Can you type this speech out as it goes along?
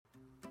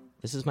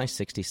This is my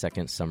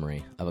 60-second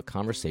summary of a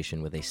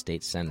conversation with a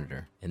state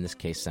senator, in this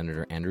case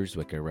Senator Andrew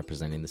Zwicker,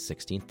 representing the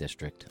 16th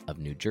District of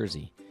New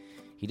Jersey.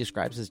 He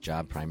describes his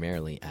job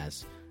primarily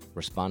as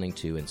responding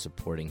to and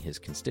supporting his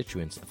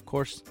constituents, of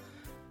course,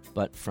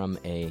 but from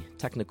a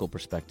technical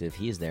perspective,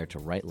 he is there to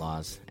write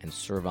laws and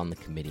serve on the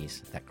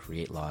committees that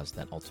create laws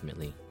that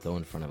ultimately go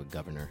in front of a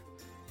governor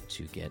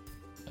to get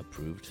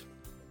approved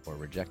or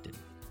rejected.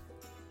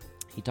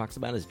 He talks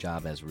about his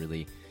job as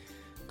really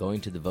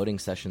going to the voting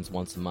sessions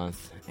once a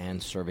month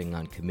and serving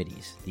on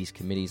committees. These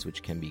committees,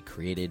 which can be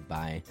created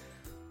by,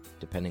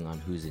 depending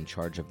on who's in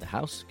charge of the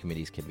House,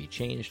 committees can be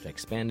changed,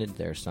 expanded.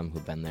 There are some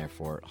who've been there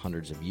for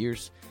hundreds of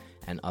years,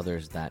 and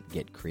others that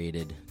get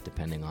created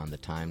depending on the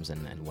times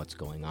and what's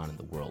going on in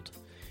the world.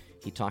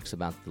 He talks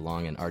about the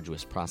long and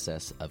arduous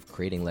process of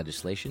creating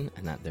legislation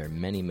and that there are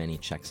many, many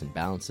checks and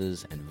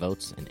balances and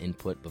votes and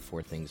input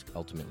before things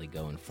ultimately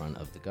go in front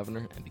of the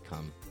governor and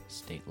become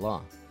state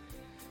law.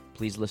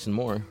 Please listen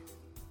more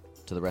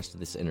to the rest of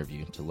this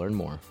interview to learn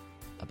more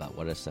about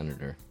what a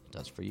senator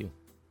does for you.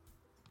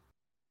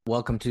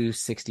 Welcome to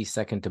 60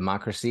 Second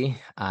Democracy.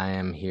 I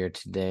am here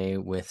today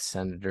with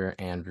Senator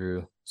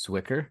Andrew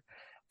Zwicker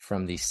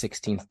from the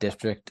 16th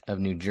District of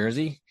New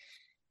Jersey.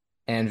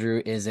 Andrew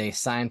is a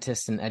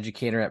scientist and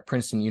educator at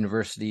Princeton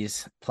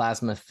University's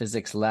Plasma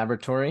Physics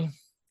Laboratory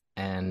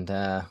and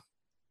a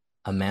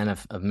man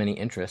of many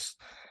interests.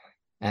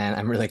 And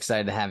I'm really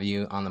excited to have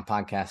you on the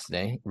podcast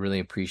today. Really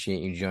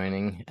appreciate you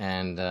joining.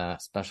 And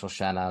special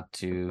shout out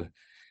to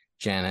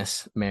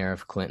Janice, Mayor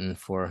of Clinton,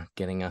 for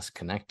getting us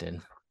connected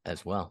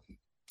as well.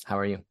 How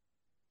are you?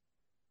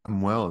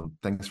 I'm well.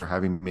 Thanks for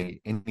having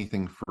me.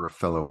 Anything for a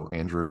fellow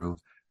Andrew.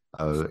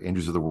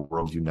 Andrews of the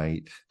world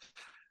unite.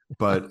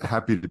 But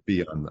happy to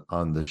be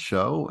on the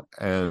show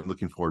and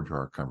looking forward to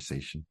our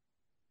conversation.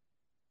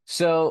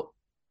 So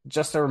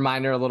just a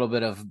reminder, a little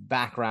bit of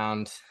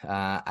background.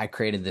 I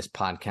created this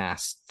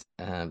podcast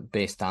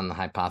based on the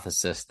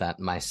hypothesis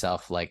that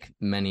myself, like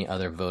many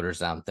other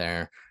voters out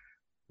there,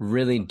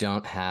 really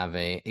don't have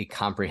a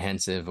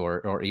comprehensive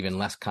or even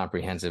less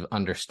comprehensive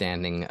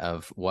understanding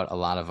of what a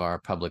lot of our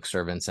public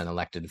servants and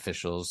elected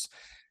officials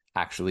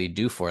actually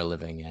do for a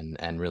living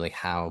and really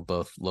how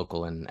both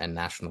local and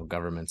national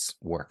governments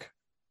work.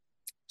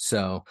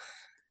 So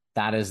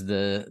that is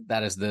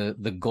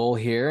the goal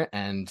here.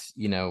 And,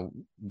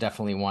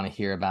 definitely want to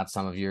hear about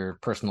some of your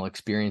personal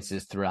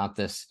experiences throughout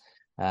this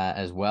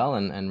as well.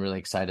 And really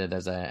excited,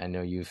 as I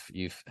know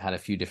you've had a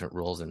few different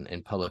roles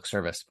in public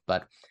service.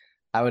 But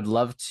I would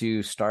love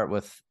to start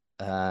with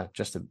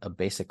just a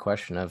basic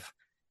question of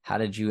how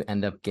did you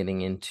end up getting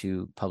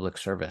into public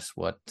service?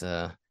 What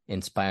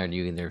inspired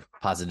you either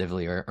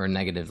positively or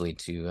negatively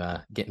to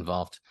get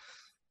involved?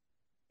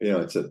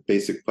 It's a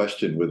basic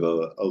question with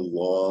a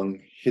long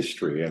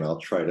history, and I'll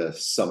try to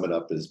sum it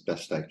up as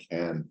best I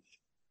can.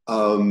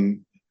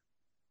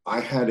 I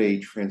had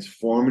a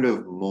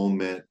transformative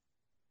moment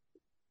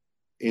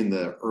in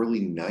the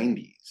early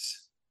 90s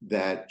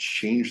that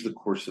changed the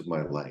course of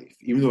my life.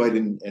 Even though I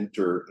didn't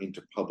enter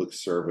into public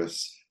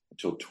service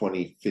until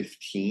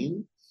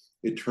 2015,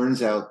 it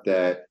turns out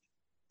that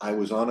I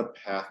was on a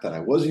path that I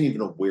wasn't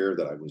even aware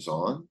that I was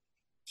on,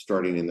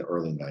 starting in the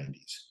early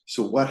 90s.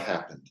 So what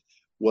happened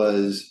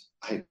was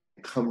I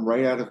come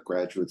right out of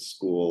graduate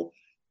school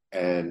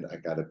and I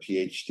got a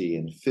PhD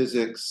in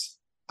physics.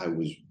 I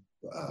was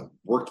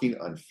working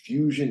on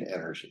fusion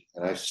energy,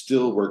 and I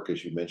still work,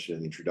 as you mentioned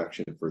in the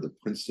introduction, for the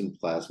Princeton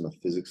Plasma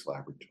Physics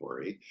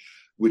Laboratory,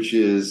 which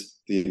is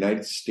the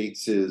United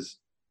States'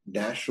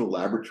 national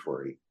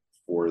laboratory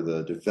for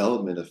the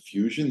development of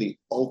fusion, the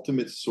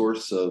ultimate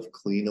source of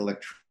clean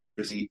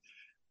electricity,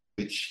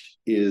 which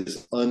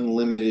is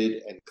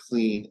unlimited and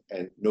clean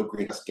and no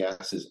greenhouse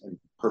gases and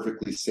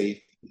perfectly safe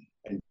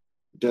and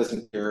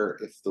doesn't care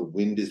if the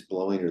wind is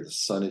blowing or the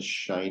sun is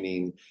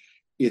shining.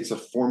 It's a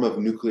form of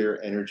nuclear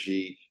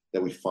energy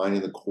that we find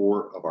in the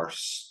core of our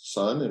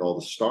sun and all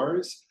the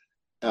stars,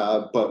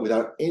 but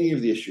without any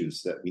of the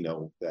issues that we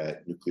know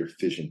that nuclear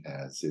fission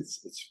has.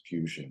 It's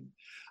fusion.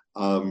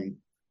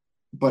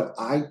 But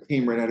I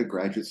came right out of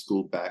graduate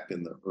school back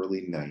in the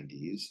early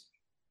 90s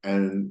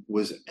and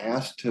was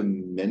asked to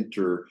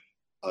mentor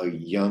a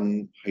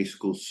young high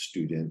school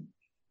student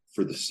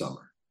for the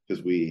summer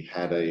because we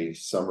had a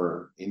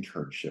summer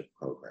internship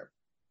program.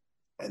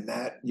 And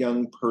that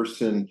young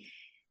person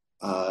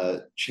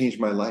changed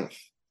my life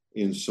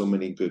in so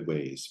many good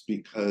ways,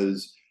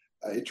 because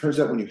it turns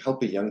out when you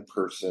help a young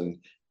person,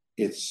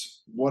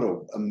 it's what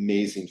an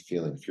amazing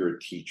feeling if you're a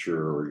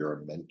teacher or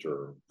you're a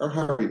mentor or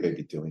however you may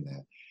be doing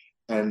that.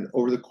 And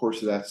over the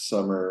course of that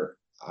summer,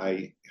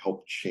 I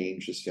helped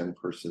change this young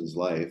person's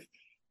life,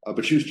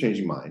 but she was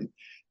changing mine.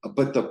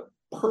 But the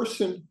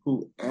person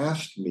who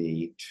asked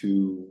me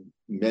to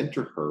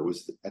mentor her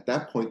was at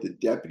that point the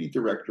deputy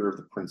director of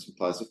the Princeton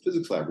Plasma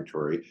Physics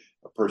Laboratory,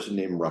 a person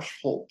named Rush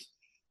Holt.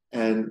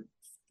 And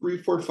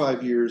 3, 4,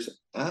 5 years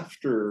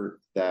after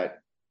that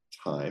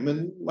time,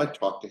 and I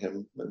talked to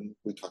him and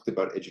we talked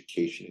about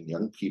education and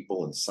young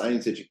people and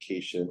science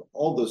education,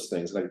 all those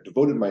things. And I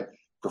devoted my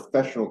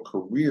professional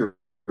career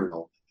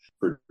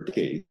for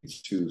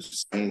decades to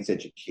science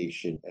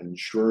education and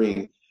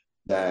ensuring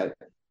that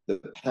the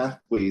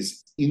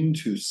pathways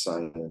into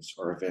science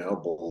are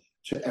available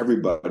to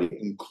everybody,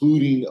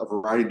 including a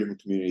variety of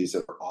different communities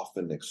that are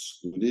often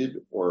excluded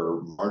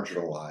or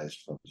marginalized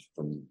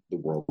from the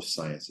world of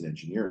science and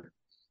engineering.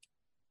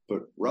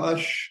 But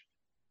Rush,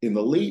 in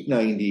the late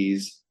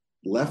 90s,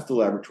 left the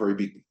laboratory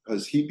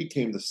because he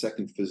became the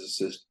second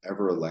physicist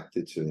ever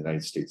elected to the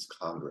United States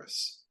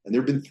Congress. And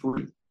there have been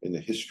three in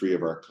the history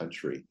of our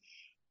country.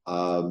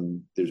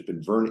 There's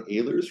been Vern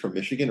Ehlers from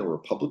Michigan, a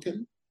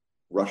Republican,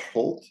 Rush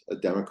Holt, a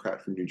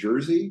Democrat from New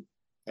Jersey,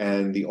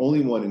 and the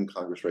only one in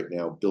Congress right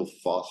now, Bill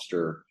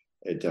Foster,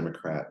 a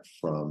Democrat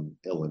from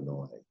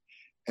Illinois.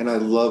 And I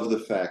love the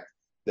fact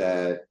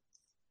that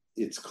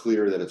it's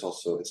clear that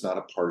it's not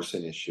a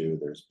partisan issue.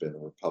 There's been a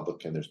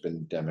Republican, there's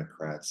been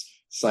Democrats.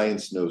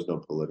 Science knows no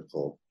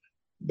political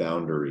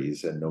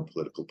boundaries and no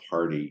political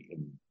party,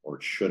 or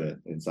it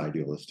shouldn't in its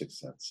idealistic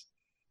sense.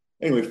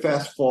 Anyway,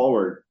 fast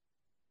forward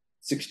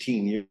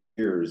 16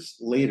 years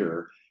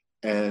later,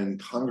 and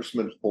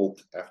Congressman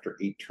Holt, after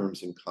 8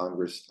 terms in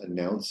Congress,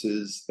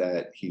 announces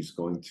that he's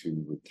going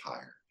to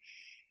retire.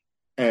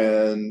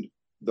 And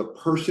the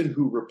person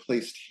who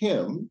replaced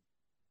him,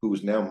 who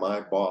is now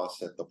my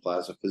boss at the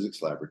Plasma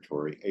Physics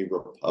Laboratory, a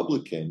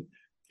Republican,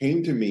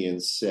 came to me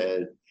and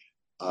said,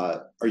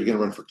 are you going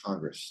to run for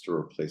Congress to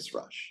replace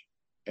Rush?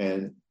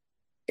 And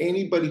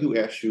anybody who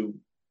asks you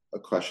a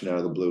question out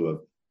of the blue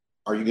of,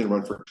 are you going to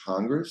run for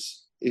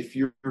Congress? If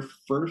your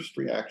first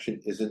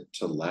reaction isn't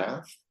to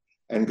laugh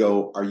and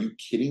go, are you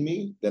kidding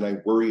me? Then I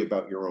worry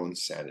about your own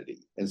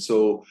sanity. And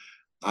so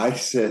I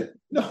said,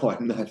 no,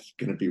 I'm not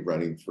going to be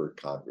running for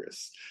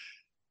Congress.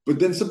 But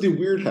then something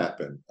weird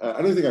happened.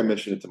 I don't think I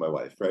mentioned it to my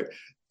wife, right?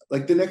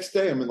 Like the next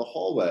day I'm in the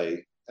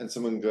hallway and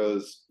someone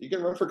goes, you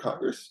going to run for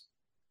Congress?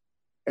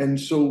 And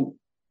so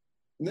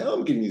now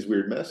I'm getting these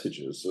weird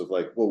messages of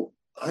like, well,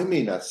 I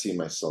may not see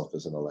myself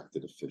as an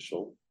elected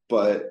official,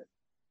 but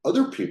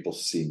other people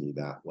see me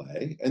that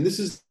way. And this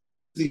is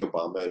the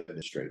Obama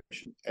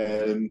administration.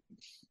 And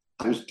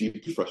I was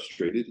deeply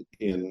frustrated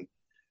in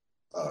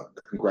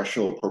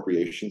congressional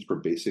appropriations for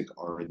basic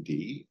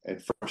R&D,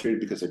 and frustrated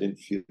because I didn't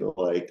feel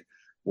like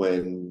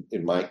when,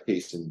 in my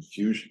case, in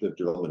fusion, the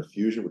development of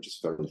fusion, which is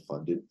federally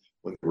funded,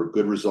 when there were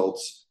good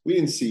results, we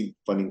didn't see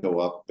funding go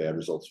up, bad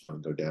results,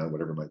 funding go down,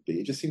 whatever it might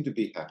be. It just seemed to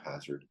be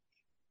haphazard.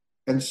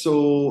 And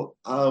so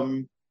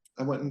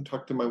I went and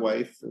talked to my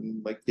wife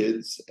and my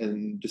kids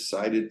and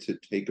decided to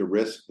take a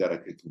risk that I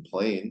could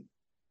complain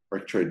or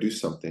I could try to do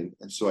something.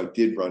 And so I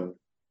did run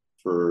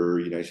for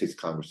United States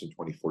Congress in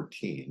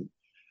 2014.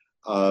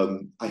 I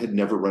had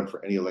never run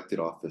for any elected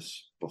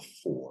office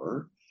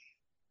before,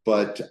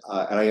 but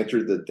and I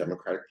entered the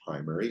Democratic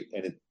primary,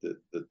 and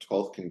the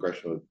 12th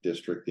congressional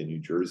district in New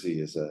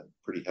Jersey is a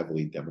pretty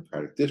heavily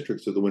Democratic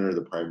district. So the winner of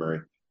the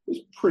primary was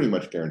pretty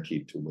much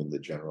guaranteed to win the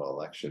general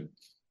election.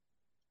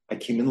 I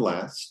came in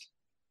last.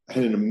 I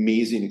had an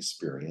amazing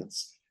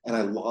experience, and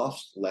I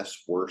lost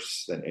less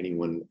worse than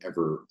anyone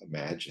ever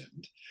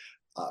imagined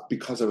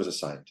because I was a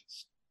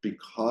scientist,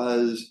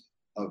 because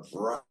a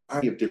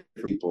variety of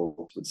different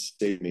people would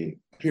say to me,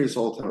 I hear this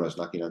all the time when I was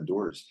knocking on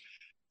doors.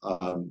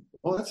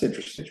 Well, that's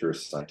interesting. You're a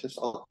scientist.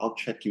 I'll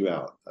check you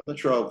out. I'm not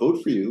sure I'll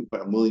vote for you,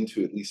 but I'm willing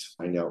to at least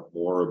find out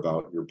more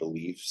about your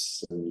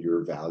beliefs and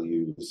your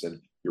values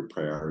and your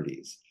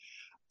priorities.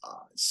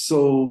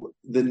 So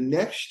the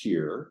next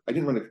year, I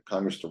didn't run for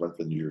Congress to run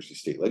for the New Jersey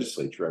State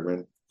Legislature. I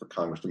ran for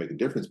Congress to make a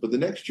difference. But the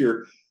next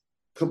year,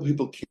 a couple of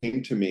people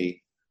came to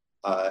me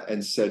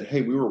and said,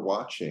 hey, we were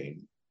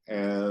watching,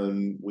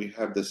 and we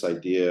have this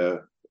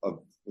idea of,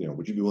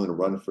 would you be willing to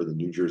run for the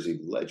New Jersey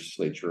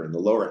legislature in the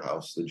lower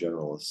house, the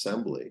General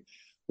Assembly?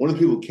 One of the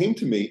people who came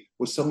to me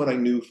was someone I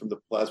knew from the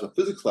Plasma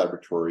Physics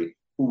Laboratory,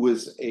 who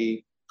was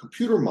a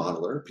computer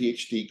modeler,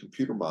 PhD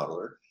computer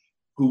modeler,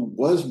 who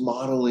was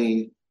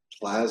modeling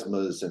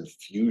plasmas and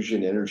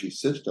fusion energy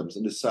systems,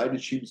 and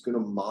decided she was going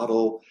to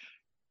model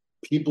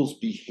people's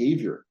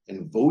behavior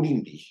and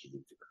voting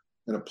behavior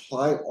and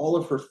apply all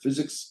of her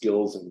physics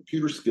skills and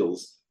computer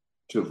skills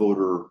to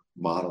voter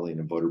modeling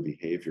and voter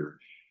behavior.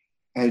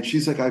 And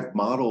she's like, I've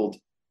modeled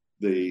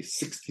the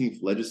 16th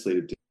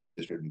legislative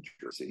district of New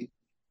Jersey,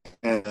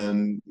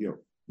 and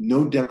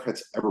no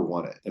Democrats ever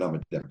won it, and I'm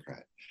a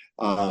Democrat.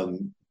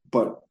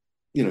 But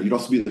you'd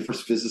also be the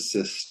first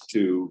physicist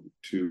to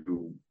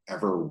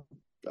ever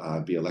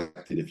be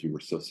elected if you were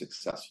so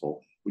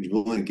successful. Would you be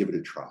willing to give it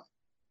a try?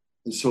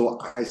 And so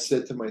I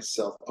said to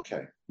myself,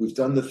 okay, we've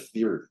done the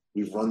theory,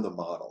 we've run the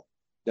model.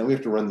 Now we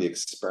have to run the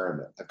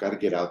experiment. I've got to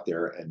get out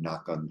there and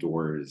knock on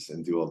doors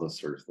and do all those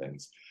sort of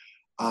things.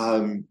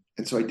 And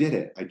so I did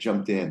it. I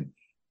jumped in,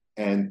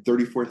 and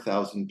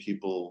 34,000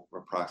 people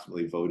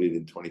approximately voted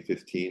in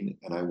 2015,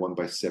 and I won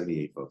by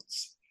 78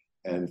 votes.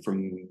 And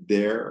from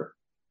there,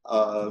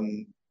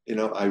 I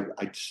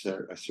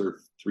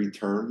served 3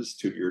 terms,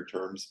 2-year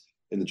terms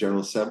in the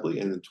General Assembly.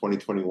 And in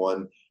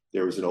 2021,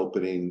 there was an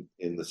opening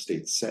in the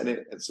state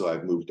Senate. And so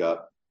I've moved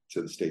up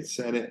to the state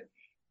Senate.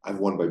 I've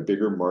won by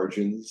bigger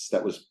margins.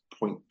 That was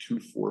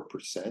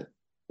 0.24%,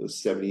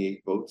 those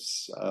 78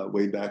 votes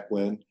way back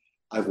when.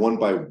 I've won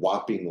by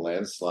whopping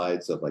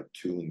landslides of like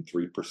 2 and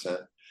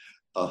 3%.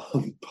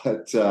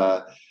 But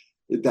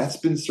that's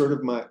been sort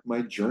of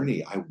my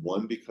journey. I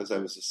won because I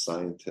was a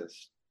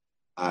scientist.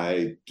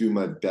 I do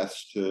my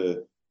best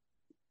to,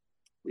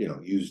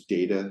 use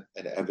data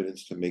and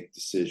evidence to make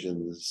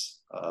decisions.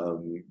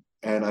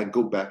 And I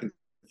go back and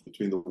forth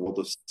between the world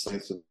of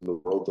science and the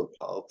world of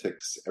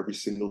politics every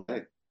single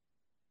day.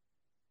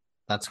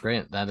 That's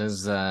great. That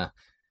is, it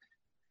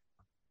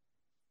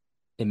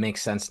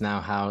makes sense now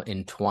how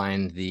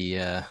entwined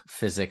the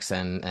physics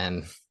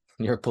and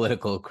your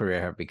political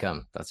career have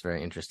become. That's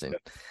very interesting.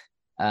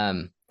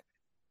 Yeah.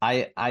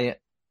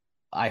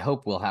 I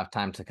hope we'll have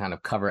time to kind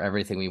of cover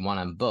everything we want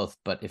on both,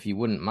 but if you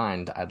wouldn't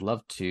mind, I'd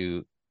love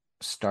to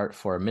start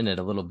for a minute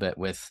a little bit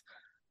with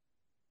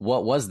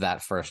what was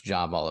that first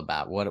job all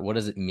about? What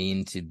does it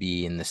mean to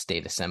be in the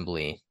state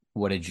assembly?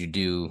 What did you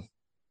do?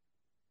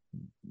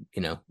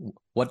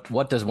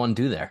 What does one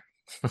do there?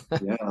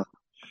 Yeah.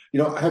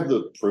 I have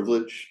the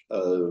privilege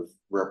of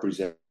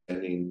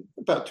representing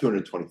about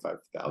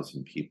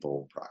 225,000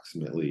 people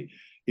approximately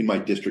in my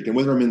district. And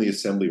whether I'm in the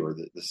assembly or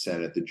the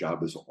Senate, the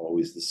job is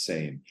always the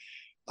same.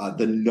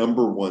 The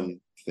number one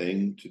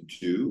thing to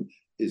do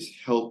is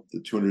help the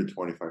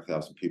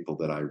 225,000 people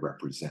that I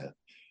represent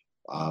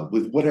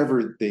with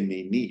whatever they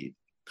may need,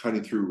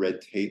 cutting through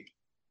red tape,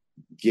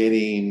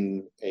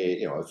 getting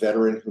a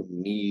veteran who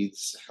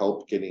needs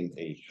help getting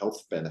a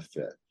health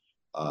benefit,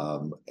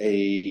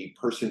 a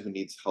person who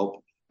needs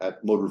help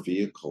at motor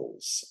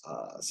vehicles.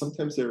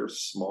 Sometimes there are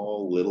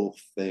small little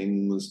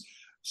things.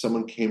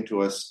 Someone came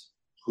to us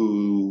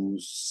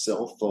whose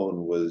cell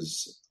phone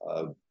was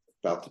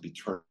about to be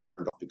turned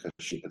off because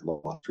she had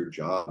lost her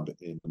job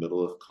in the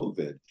middle of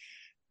COVID.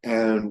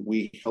 And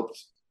we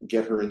helped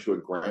get her into a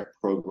grant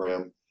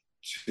program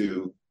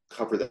to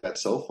cover that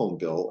cell phone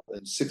bill.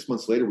 And 6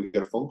 months later, we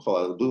got a phone call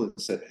out of the blue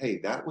and said, hey,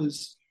 that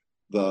was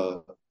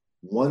the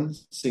one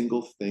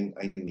single thing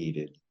I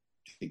needed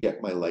to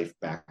get my life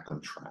back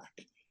on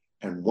track.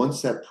 And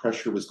once that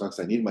pressure was gone, because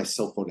I needed my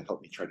cell phone to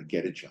help me try to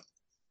get a job.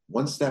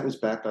 Once that was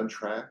back on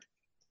track,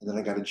 and then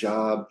I got a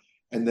job,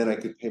 and then I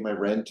could pay my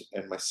rent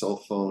and my cell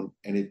phone.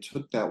 And it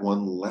took that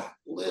one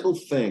little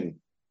thing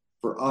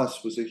for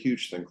us was a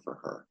huge thing for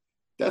her.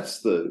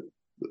 That's the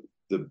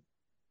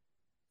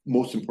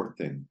most important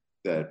thing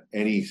that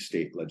any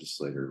state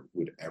legislator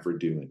would ever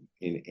do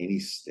in any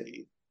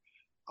state.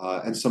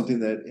 And something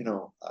that,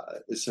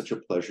 is such a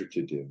pleasure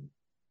to do.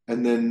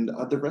 And then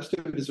the rest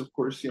of it is, of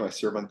course, I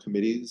serve on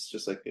committees,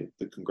 just like at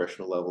the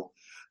congressional level.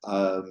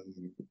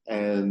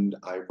 And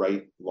I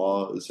write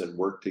laws and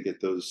work to get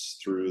those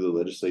through the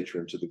legislature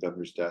and to the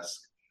governor's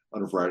desk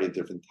on a variety of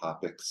different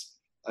topics.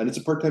 And it's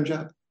a part-time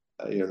job.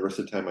 The rest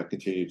of the time I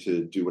continue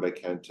to do what I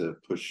can to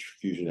push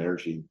fusion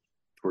energy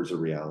towards a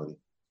reality.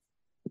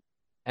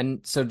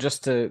 And so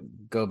just to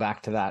go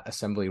back to that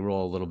assembly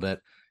role a little bit,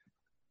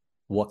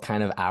 what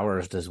kind of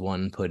hours does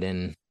one put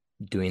in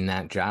doing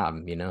that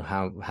job?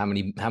 How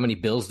many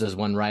bills does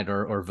one write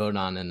or vote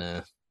on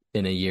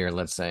in a year,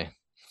 let's say?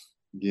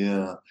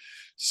 Yeah.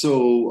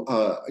 So,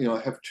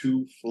 I have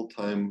 2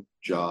 full-time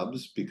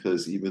jobs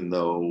because even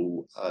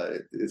though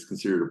it's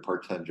considered a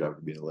part-time job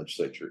to be in the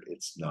legislature,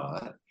 it's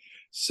not.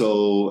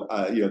 So,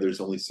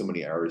 there's only so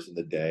many hours in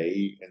the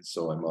day. And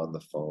so I'm on the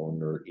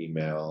phone or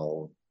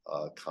email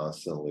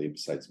constantly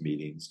besides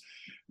meetings.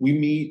 We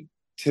meet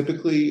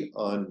typically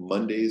on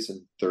Mondays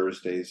and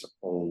Thursdays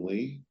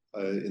only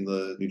in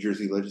the New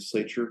Jersey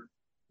legislature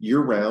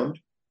year-round,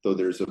 though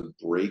there's a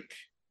break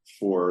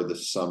for the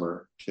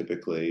summer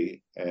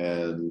typically,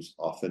 and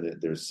often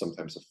there's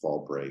sometimes a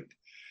fall break.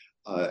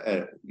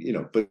 But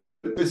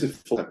it's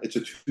a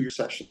 2-year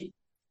session.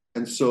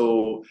 And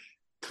so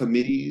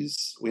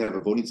committees, we have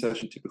a voting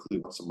session typically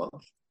once a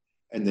month,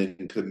 and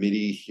then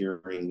committee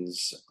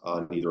hearings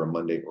on either a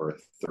Monday or a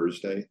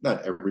Thursday,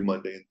 not every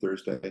Monday and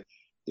Thursday.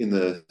 In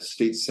the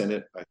state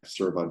Senate, I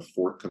serve on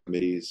 4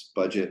 committees: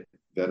 budget,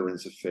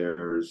 veterans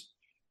affairs,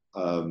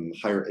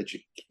 higher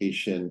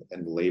education,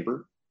 and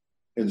labor.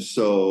 And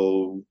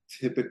so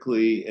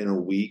typically in a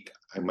week,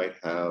 I might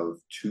have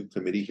 2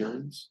 committee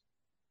hearings,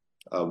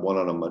 one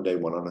on a Monday,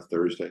 one on a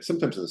Thursday,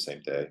 sometimes in the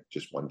same day,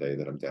 just one day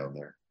that I'm down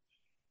there.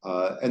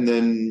 And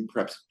then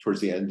perhaps towards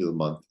the end of the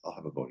month, I'll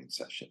have a voting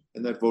session.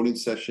 In that voting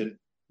session,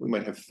 we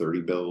might have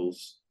 30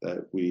 bills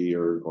that we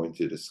are going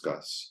to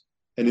discuss.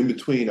 And in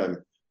between, I'm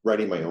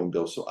writing my own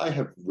bills. So I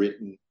have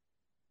written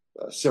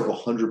several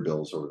hundred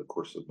bills over the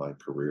course of my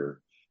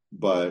career,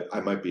 but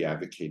I might be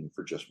advocating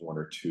for just 1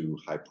 or 2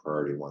 high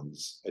priority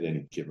ones at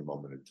any given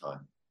moment in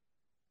time.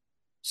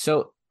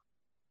 So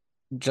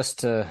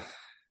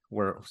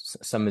where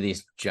some of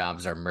these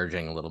jobs are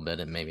merging a little bit,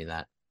 and maybe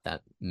that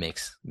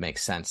makes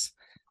sense.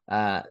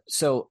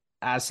 So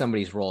as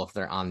somebody's role, if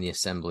they're on the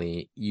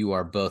assembly, you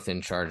are both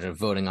in charge of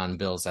voting on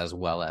bills as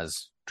well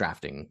as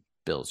drafting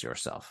bills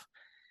yourself.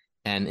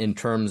 And in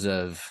terms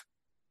of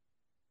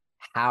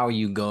how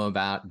you go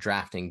about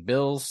drafting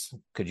bills,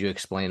 could you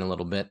explain a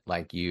little bit?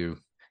 Like you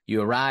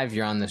arrive,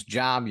 you're on this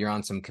job, you're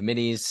on some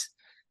committees.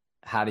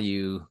 how do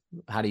you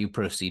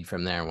proceed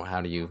from there?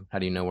 How do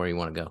you know where you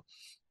want to go?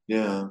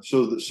 Yeah.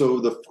 So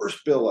the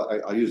first bill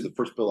I use the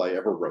first bill I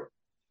ever wrote,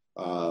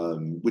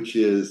 which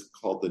is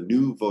called the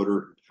New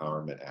Voter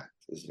Empowerment Act,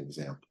 as an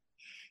example.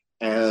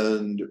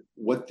 And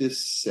what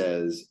this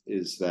says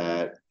is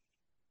that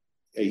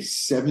a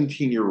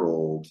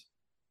 17-year-old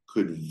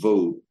could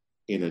vote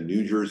in a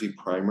New Jersey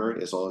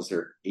primary as long as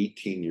they're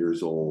 18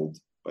 years old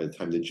by the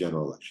time the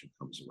general election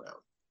comes around.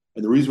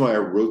 And the reason why I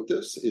wrote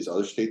this is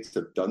other states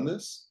have done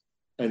this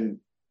and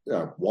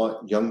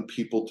want young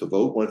people to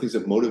vote. One of the things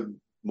that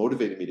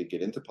motivated me to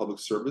get into public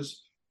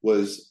service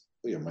was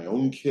my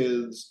own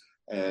kids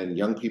and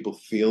young people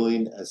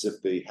feeling as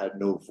if they had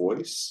no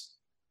voice.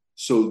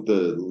 So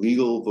the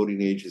legal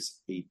voting age is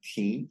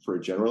 18 for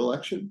a general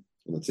election,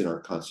 and it's in our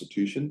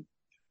Constitution.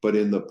 But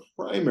in the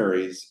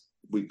primaries,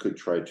 we could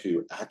try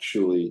to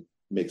actually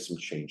make some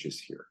changes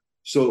here.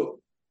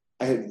 So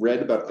I had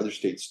read about other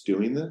states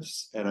doing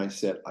this, and I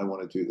said, I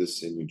want to do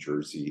this in New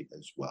Jersey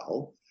as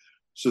well.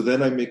 So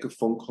then I make a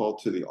phone call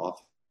to the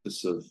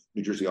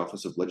New Jersey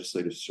Office of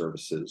Legislative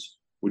Services,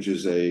 which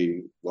is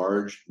a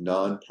large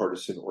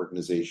nonpartisan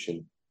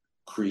organization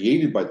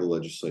created by the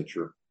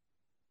legislature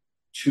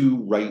to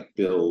write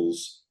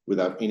bills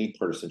without any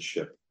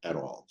partisanship at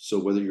all. So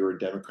whether you're a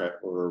Democrat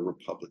or a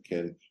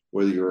Republican,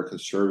 whether you're a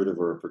conservative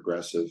or a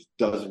progressive,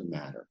 doesn't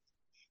matter.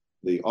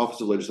 The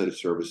Office of Legislative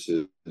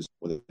Services,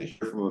 when they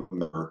hear from a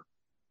member,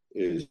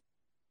 is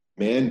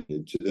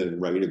mandated to then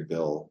write a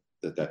bill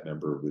that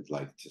member would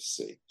like to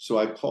see. So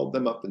I called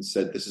them up and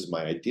said, this is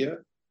my idea.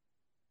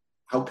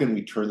 How can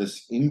we turn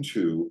this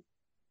into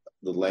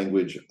the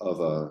language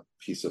of a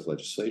piece of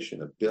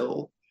legislation, a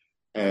bill,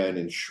 and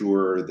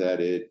ensure that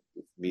it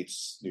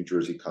meets New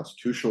Jersey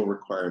constitutional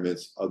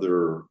requirements,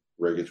 other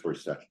regulatory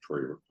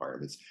statutory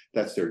requirements?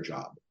 That's their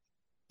job.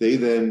 They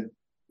then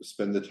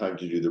spend the time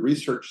to do the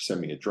research, send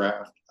me a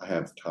draft. I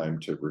have time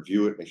to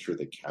review it, make sure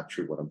they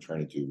captured what I'm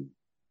trying to do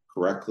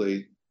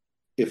correctly.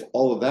 If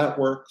all of that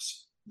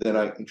works, then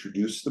I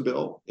introduce the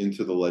bill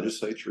into the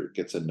legislature. It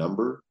gets a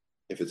number.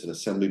 If it's an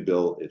assembly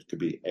bill, it could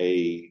be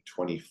A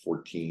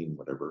 2014,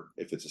 whatever.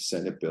 If it's a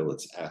Senate bill,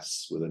 it's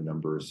S with a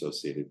number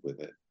associated with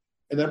it.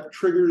 And that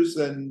triggers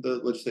then the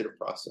legislative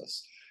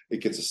process.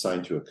 It gets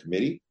assigned to a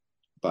committee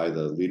by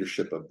the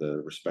leadership of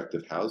the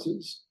respective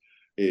houses.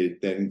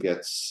 It then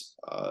gets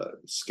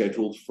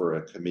scheduled for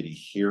a committee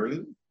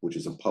hearing, which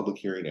is a public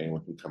hearing.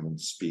 Anyone can come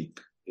and speak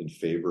in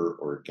favor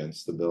or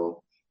against the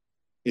bill.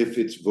 If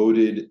it's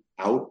voted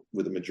out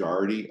with a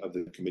majority of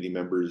the committee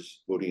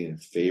members voting in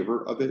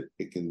favor of it,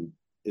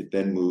 it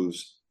then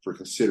moves for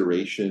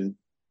consideration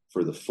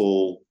for the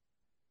full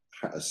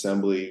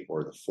assembly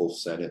or the full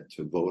Senate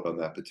to vote on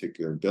that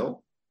particular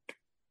bill.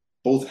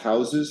 Both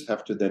houses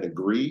have to then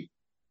agree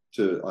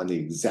on the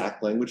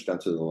exact language down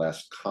to the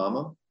last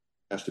comma,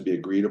 has to be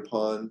agreed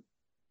upon.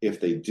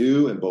 If they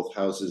do, and both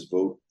houses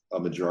vote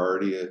a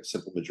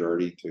simple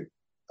majority to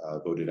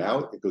vote it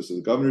out, it goes to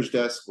the governor's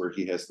desk where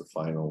he has the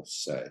final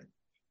say.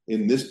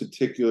 In this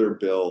particular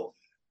bill,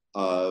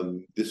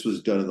 this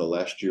was done in the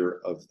last year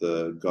of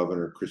the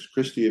Governor Chris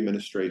Christie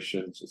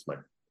administration. So it's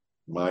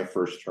my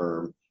first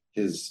term.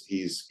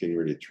 He's getting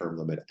ready to term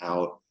limit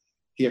out.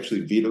 He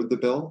actually vetoed the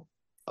bill,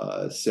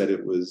 said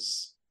it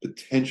was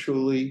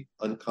potentially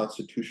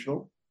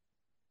unconstitutional.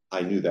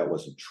 I knew that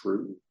wasn't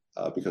true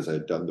because I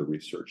had done the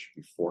research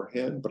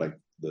beforehand, but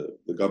the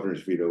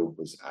governor's veto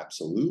was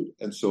absolute.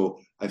 And so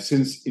I've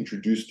since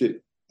introduced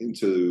it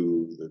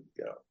into the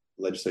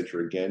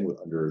legislature again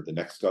under the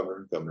next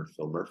governor, Governor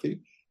Phil Murphy.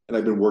 And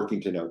I've been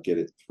working to now get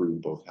it through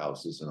both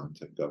houses and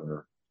onto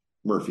Governor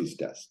Murphy's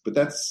desk. But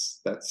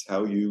that's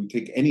how you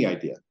take any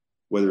idea,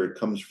 whether it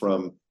comes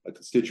from a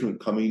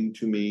constituent coming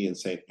to me and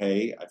saying,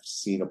 hey, I've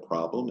seen a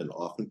problem, and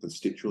often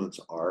constituents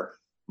are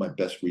my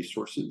best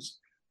resources,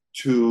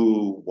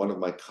 to one of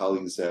my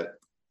colleagues at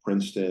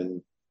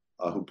Princeton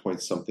who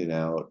points something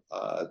out,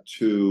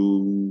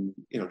 to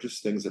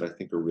just things that I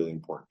think are really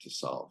important to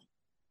solve.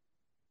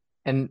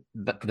 And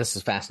this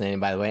is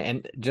fascinating, by the way.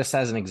 And just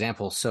as an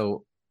example,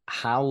 so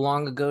how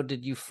long ago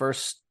did you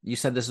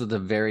said this was the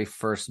very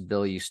first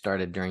bill you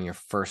started during your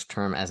first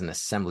term as an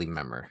assembly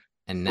member,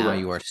 and now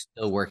Correct. you are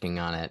still working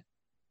on it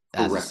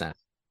as a senator?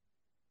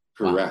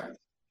 Correct. Wow.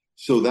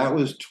 So that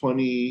was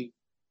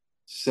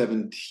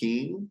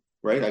 2017,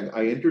 right?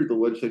 I entered the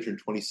legislature in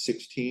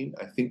 2016.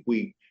 I think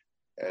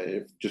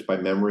just by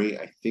memory,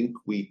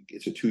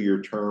 it's a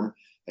 2-year term.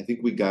 I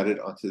think we got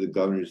it onto the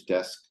governor's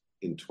desk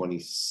in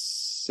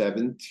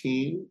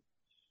 2017.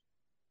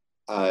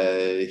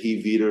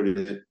 He vetoed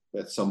it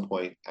at some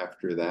point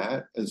after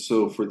that. And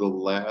so for the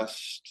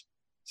last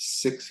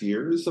 6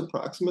 years,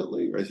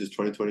 approximately, right, this is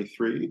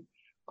 2023,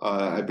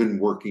 I've been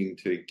working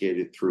to get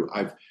it through.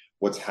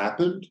 What's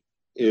happened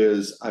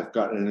is I've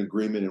gotten an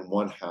agreement in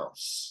one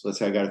house. Let's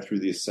say I got it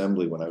through the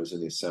assembly when I was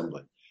in the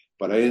assembly,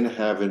 but I didn't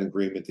have an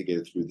agreement to get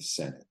it through the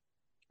Senate,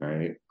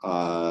 right?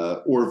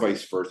 Or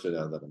vice versa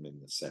now that I'm in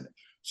the Senate.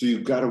 So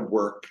you've got to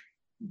work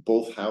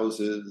both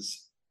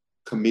houses,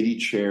 committee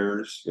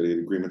chairs, get an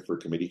agreement for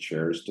committee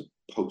chairs to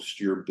post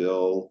your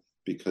bill,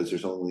 because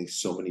there's only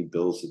so many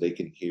bills that they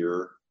can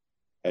hear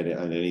at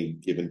any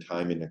given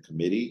time in a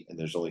committee, and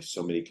there's only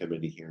so many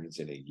committee hearings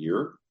in a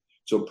year.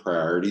 So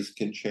priorities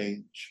can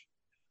change.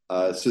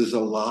 So there's a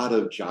lot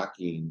of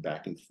jockeying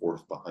back and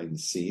forth behind the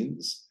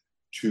scenes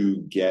to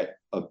get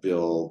a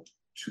bill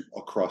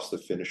across the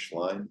finish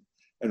line.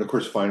 And of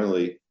course,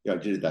 finally, I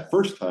did it that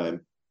first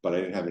time, but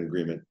I didn't have an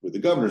agreement with the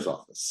governor's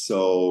office.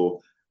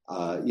 So,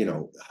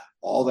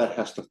 all that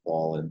has to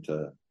fall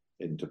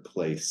into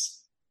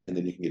place, and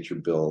then you can get your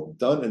bill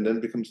done, and then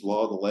it becomes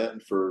law of the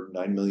land for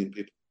 9 million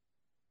people.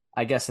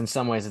 I guess in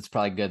some ways it's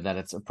probably good that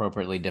it's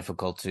appropriately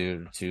difficult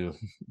to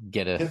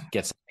get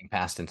something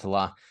passed into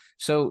law.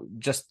 So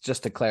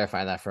just to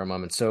clarify that for a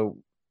moment. So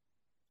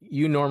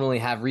you normally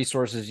have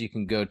resources you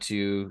can go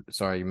to.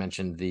 Sorry, you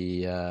mentioned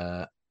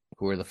the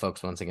who are the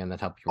folks once again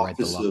that help you write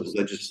the laws? Office of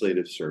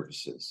Legislative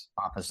Services.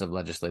 Office of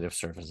Legislative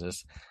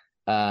Services.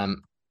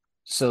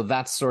 So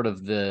that's sort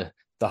of the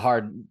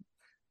hard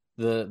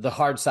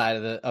side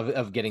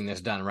of getting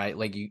this done, right?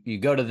 Like you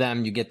go to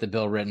them, you get the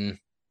bill written,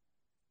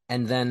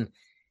 and then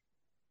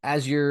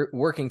as you're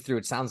working through,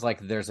 it sounds like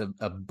there's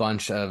a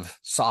bunch of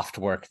soft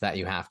work that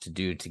you have to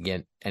do to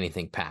get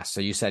anything passed.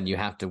 So you said you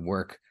have to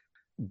work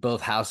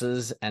both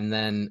houses, and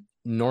then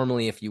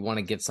normally if you want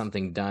to get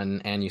something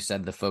done, and you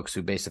said the folks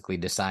who basically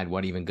decide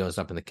what even goes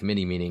up in the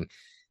committee meeting,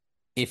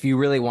 if you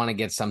really want to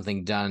get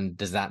something done,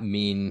 does that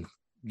mean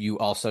you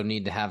also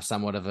need to have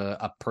somewhat of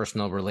a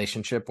personal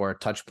relationship or a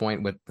touch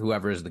point with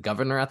whoever is the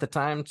governor at the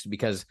time?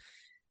 Because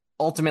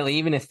ultimately,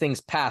 even if things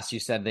pass, you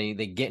said they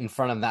get in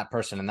front of that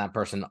person, and that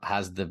person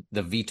has the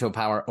veto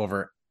power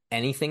over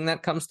anything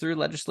that comes through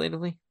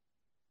legislatively?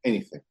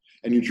 Anything.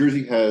 And New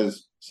Jersey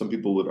has, some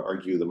people would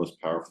argue, the most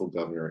powerful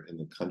governor in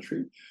the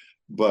country.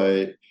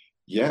 But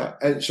yeah,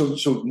 and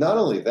so not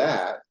only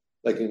that,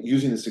 like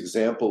using this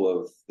example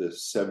of the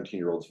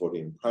 17-year-olds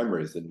voting in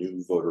primaries, the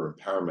new Voter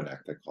Empowerment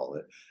Act, I call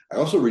it, I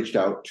also reached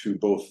out to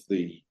both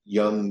the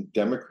young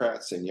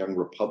Democrats and young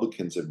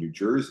Republicans of New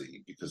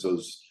Jersey, because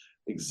those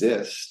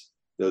exist.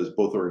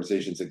 Both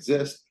organizations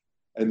exist,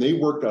 and they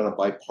worked on a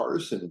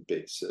bipartisan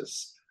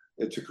basis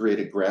to create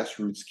a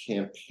grassroots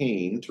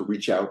campaign to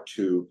reach out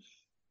to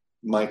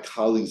my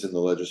colleagues in the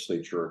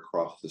legislature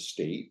across the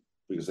state,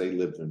 because they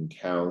live in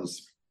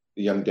towns.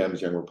 The young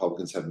Dems, young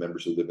Republicans have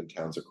members who live in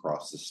towns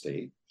across the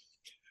state,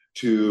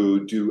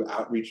 to do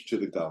outreach to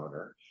the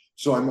governor.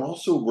 So I'm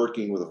also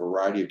working with a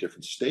variety of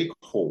different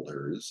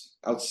stakeholders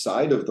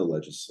outside of the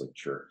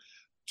legislature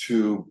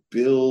to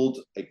build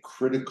a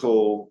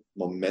critical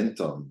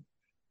momentum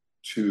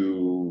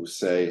to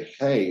say,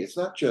 hey, it's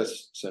not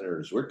just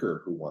Senator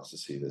Zwicker who wants to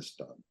see this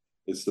done.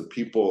 It's the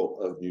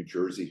people of New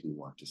Jersey who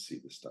want to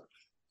see this done.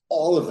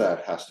 All of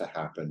that has to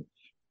happen,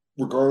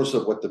 regardless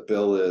of what the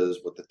bill is,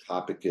 what the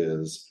topic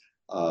is,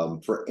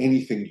 for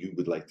anything you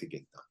would like to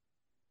get done.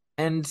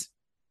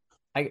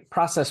 And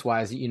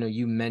process-wise,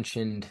 you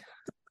mentioned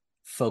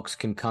folks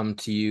can come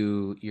to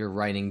you, you're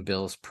writing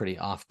bills pretty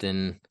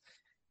often.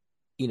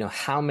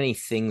 How many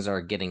things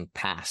are getting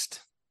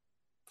passed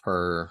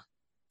per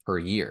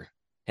year?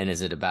 And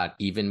is it about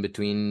even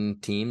between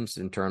teams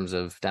in terms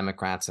of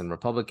Democrats and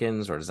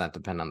Republicans, or does that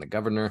depend on the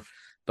governor?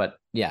 But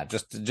yeah,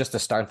 just to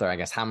start there, I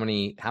guess, how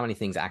many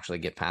things actually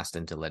get passed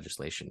into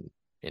legislation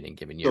in a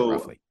given year,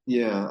 roughly?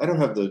 Yeah, I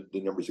don't have the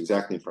numbers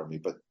exactly in front of me,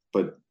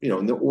 but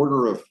in the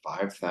order of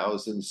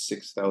 5,000,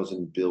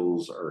 6,000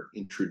 bills are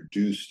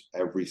introduced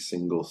every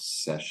single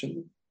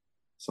session,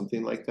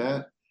 something like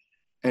that.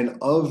 And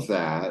of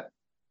that,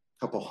 a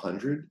couple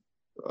hundred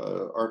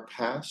are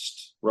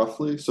passed,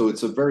 roughly. So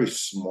it's a very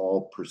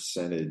small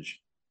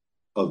percentage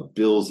of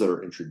bills that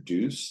are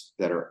introduced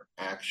that are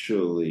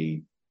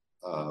actually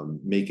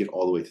make it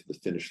all the way to the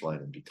finish line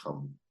and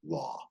become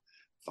law.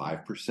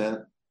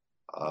 5%,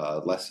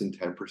 less than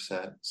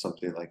 10%,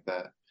 something like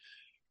that.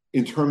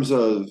 In terms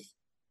of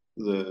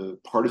the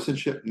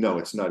partisanship, no,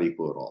 it's not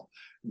equal at all.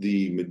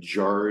 The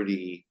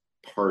majority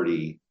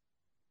party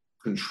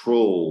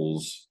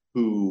controls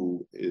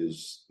who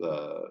is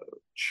the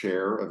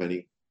chair of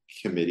any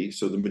committee.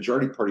 So the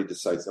majority party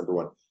decides, number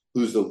one,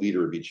 who's the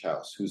leader of each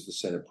house, who's the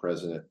Senate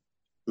president,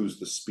 who's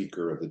the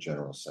speaker of the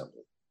General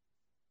Assembly.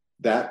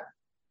 That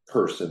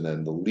person,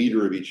 then the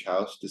leader of each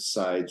house,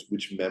 decides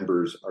which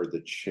members are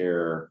the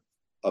chair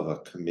of a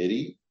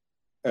committee.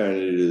 And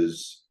it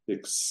is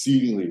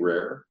exceedingly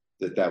rare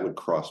that would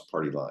cross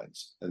party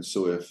lines. And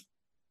so if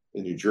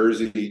in New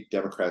Jersey,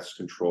 Democrats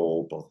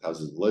control both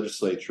houses of the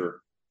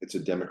legislature, it's a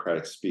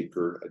Democratic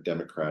speaker, a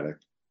Democratic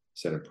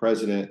Senate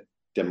president,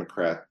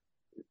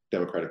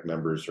 Democratic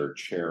members are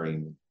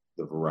chairing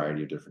the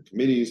variety of different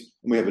committees,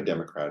 and we have a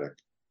Democratic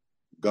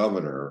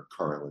governor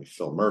currently,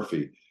 Phil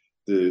Murphy.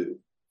 The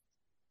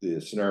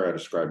scenario I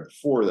described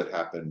before that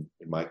happened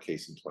in my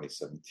case in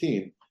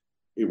 2017,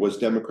 it was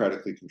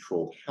democratically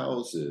controlled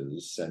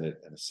houses,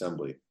 Senate and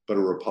Assembly, but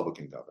a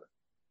Republican governor.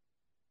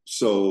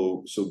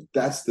 So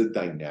that's the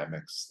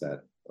dynamics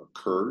that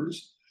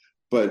occurs.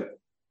 But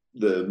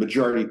the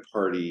majority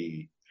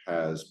party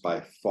has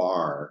by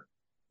far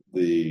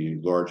the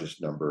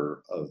largest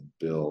number of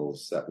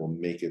bills that will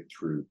make it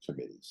through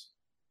committees.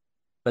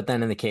 But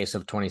then in the case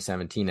of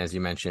 2017, as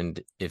you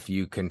mentioned, if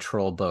you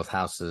control both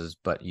houses,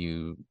 but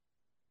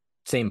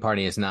same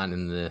party is not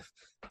in the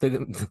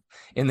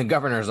in the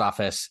governor's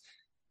office,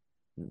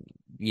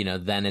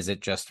 then is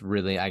it just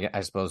really,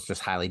 I suppose,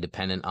 just highly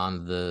dependent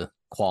on the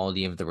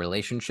quality of the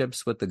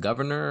relationships with the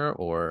governor,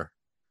 or?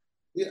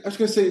 Yeah, I was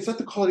going to say it's not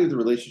the quality of the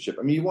relationship.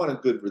 I mean, you want a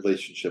good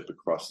relationship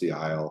across the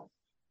aisle,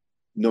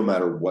 no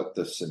matter what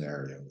the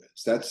scenario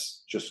is.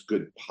 That's just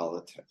good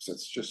politics.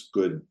 That's just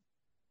good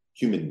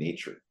human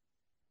nature.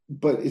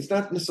 But it's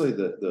not necessarily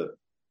the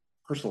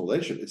personal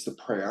relationship. It's the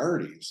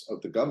priorities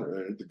of the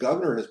governor. And the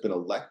governor has been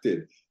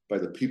elected by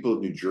the people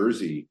of New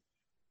Jersey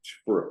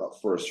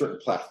for a certain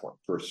platform,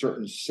 for a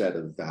certain set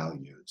of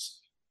values.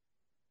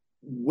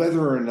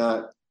 Whether or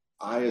not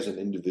I, as an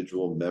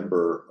individual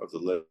member of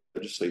the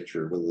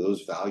legislature, whether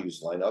those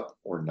values line up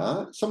or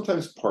not,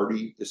 sometimes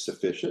party is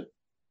sufficient.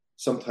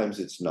 Sometimes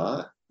it's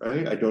not,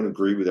 right? I don't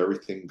agree with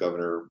everything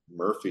Governor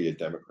Murphy, a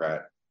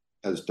Democrat,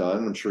 has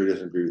done. I'm sure he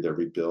doesn't agree with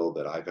every bill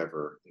that I've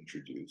ever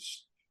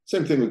introduced.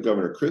 Same thing with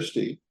Governor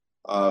Christie,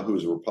 who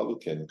is a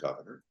Republican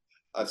governor.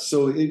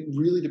 So it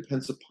really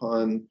depends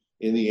upon,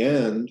 in the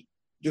end,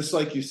 just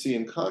like you see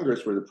in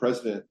Congress, where the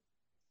president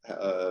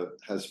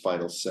has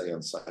final say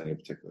on signing a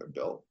particular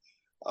bill,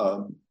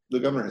 the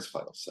governor has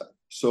final say.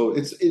 So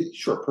it's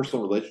sure,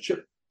 personal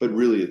relationship, but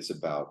really it's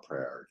about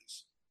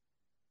priorities.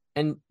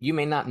 And you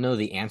may not know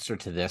the answer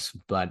to this,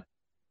 but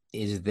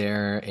is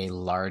there a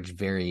large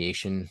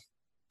variation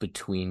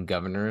between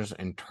governors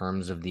in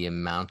terms of the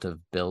amount of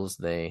bills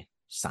they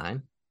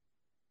sign?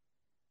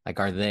 Like,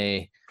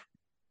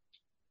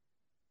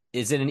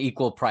 is it an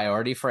equal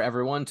priority for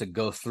everyone to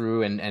go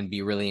through and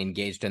be really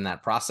engaged in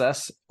that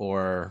process?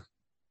 Or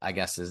I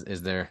guess,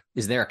 is there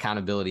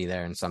accountability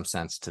there in some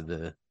sense to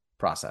the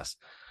process?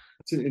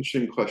 It's an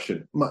interesting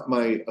question.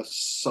 My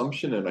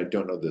assumption, and I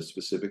don't know the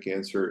specific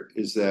answer,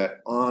 is that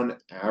on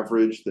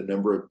average, the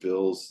number of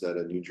bills that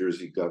a New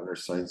Jersey governor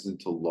signs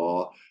into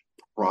law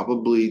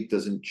probably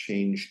doesn't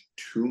change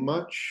too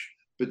much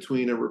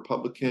between a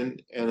Republican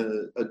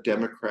and a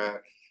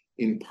Democrat,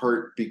 in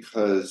part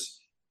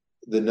because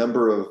the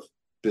number of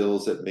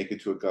bills that make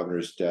it to a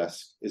governor's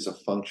desk is a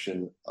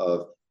function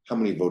of how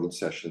many voting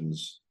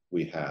sessions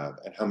we have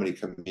and how many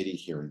committee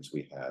hearings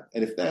we have.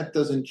 And if that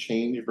doesn't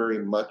change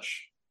very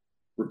much,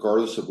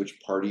 regardless of which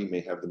party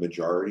may have the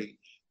majority,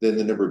 then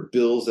the number of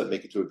bills that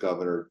make it to a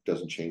governor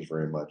doesn't change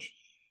very much.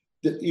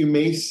 You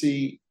may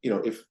see,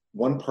 if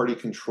one party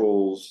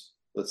controls,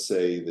 let's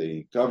say,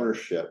 the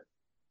governorship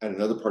and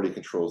another party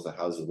controls the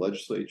House of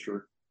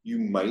Legislature, you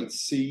might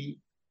see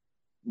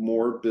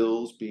more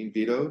bills being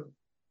vetoed,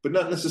 but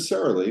not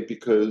necessarily,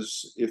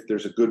 because if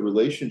there's a good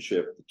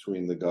relationship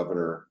between the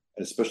governor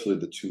and especially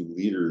the two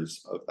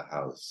leaders of the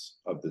House,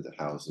 of the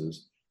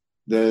houses,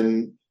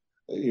 then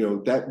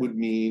that would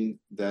mean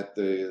that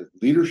the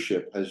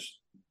leadership has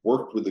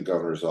worked with the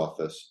governor's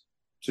office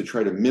to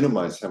try to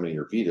minimize how many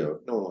are vetoed.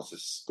 No one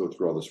wants to go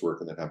through all this work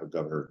and then have a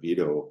governor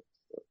veto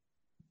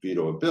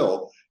a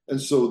bill.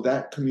 And so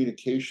that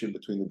communication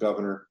between the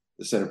governor,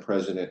 the Senate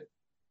president,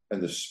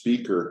 and the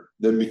speaker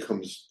then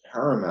becomes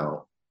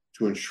paramount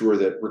to ensure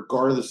that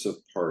regardless of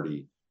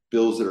party,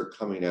 bills that are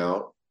coming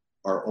out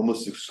are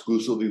almost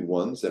exclusively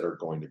ones that are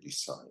going to be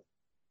signed.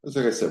 As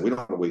like I said, we don't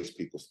want to waste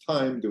people's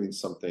time doing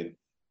something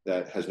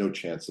that has no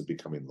chance of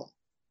becoming law.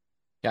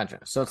 Gotcha.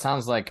 So it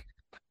sounds like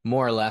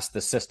more or less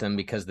the system,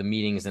 because the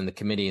meetings and the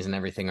committees and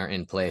everything are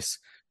in place,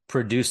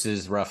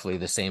 produces roughly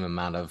the same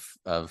amount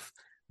of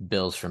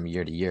bills from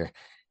year to year.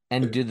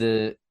 And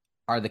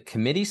are the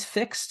committees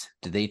fixed?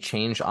 Do they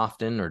change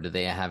often, or do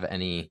they have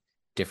any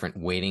different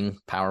weighting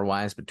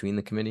power-wise between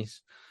the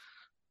committees?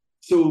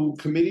 So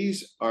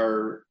committees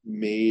are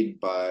made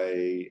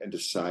by and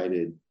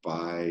decided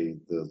by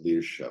the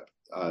leadership.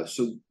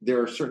 So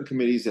there are certain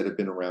committees that have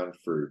been around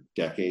for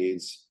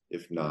decades,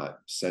 if not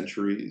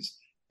centuries,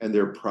 and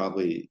there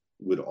probably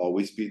would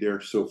always be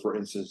there. So for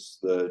instance,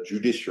 the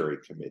Judiciary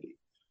Committee,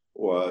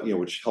 or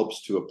which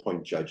helps to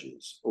appoint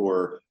judges,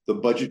 or the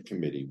Budget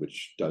Committee,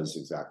 which does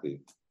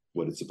exactly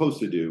what it's supposed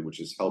to do, which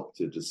is help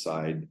to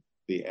decide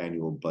the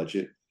annual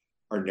budget,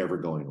 are never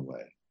going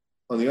away.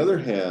 On the other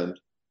hand,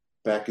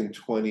 back in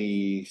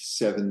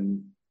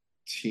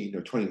 2017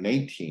 or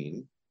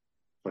 2019,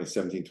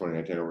 2019,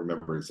 I don't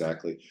remember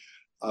exactly,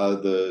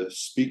 the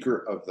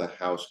Speaker of the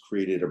House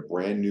created a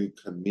brand new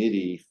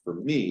committee for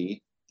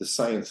me, the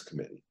Science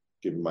Committee,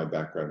 given my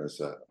background as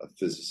a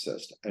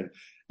physicist. And,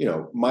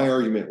 my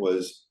argument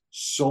was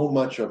so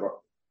much of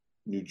our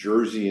New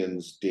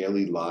Jerseyans'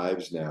 daily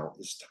lives now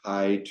is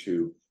tied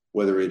to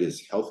whether it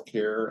is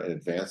healthcare and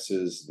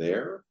advances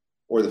there,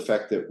 or the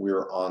fact that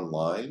we're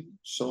online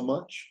so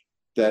much,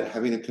 that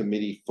having a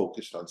committee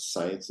focused on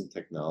science and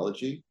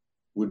technology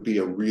would be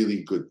a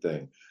really good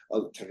thing.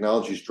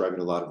 Technology is driving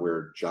a lot of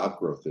where job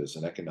growth is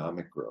and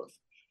economic growth.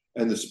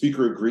 And the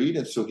speaker agreed,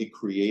 and so he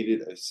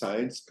created a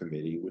science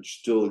committee,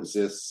 which still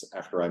exists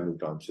after I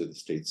moved on to the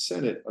state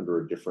Senate under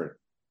a different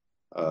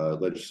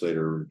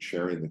legislator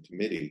chairing the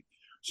committee,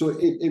 So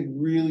it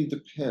really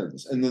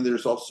depends. And then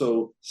there's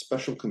also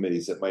special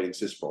committees that might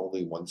exist for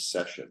only one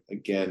session,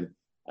 again,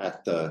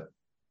 at the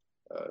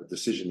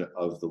decision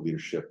of the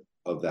leadership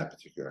of that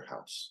particular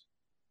house.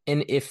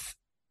 And if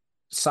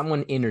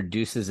someone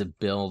introduces a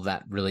bill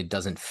that really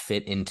doesn't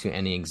fit into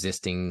any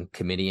existing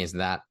committee, is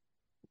that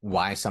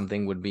why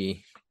something would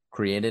be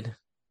created?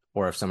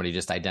 Or if somebody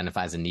just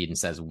identifies a need and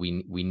says,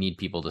 we need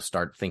people to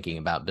start thinking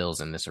about bills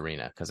in this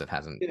arena because it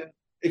hasn't. Yeah,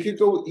 it could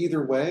go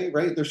either way,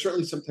 right? There's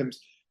certainly sometimes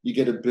you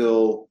get a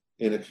bill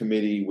in a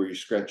committee where you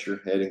scratch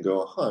your head and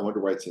go, I wonder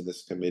why it's in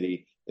this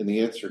committee. And the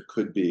answer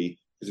could be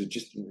because it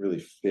just didn't really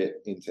fit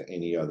into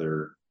any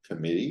other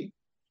committee.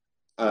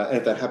 And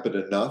if that happened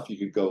enough, you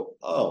could go,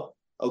 oh,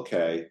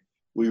 okay,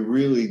 we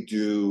really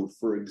do.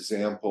 For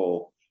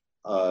example,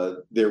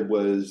 there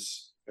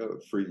was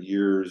for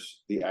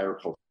years the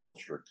Agriculture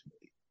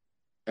Committee,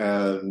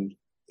 and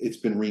it's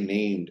been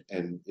renamed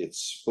and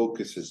its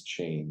focus has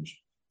changed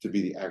to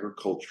be the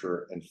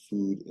Agriculture and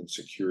Food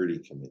Insecurity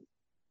Committee,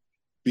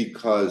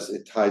 because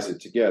it ties it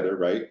together,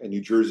 right? And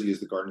New Jersey is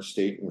the Garden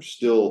State, and we're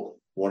still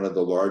one of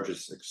the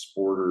largest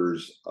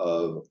exporters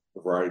of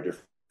a variety of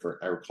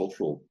different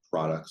agricultural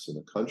products in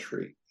the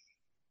country.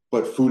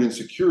 But food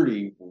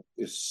insecurity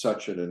is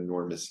such an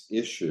enormous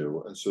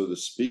issue. And so the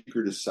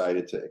speaker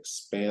decided to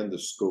expand the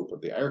scope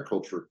of the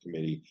Agriculture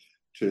Committee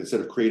to,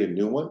 instead of create a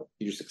new one,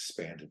 he just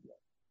expanded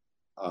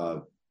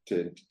one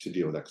to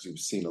deal with that, because we've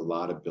seen a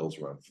lot of bills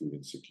around food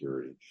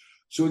insecurity.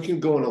 So it can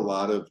go in a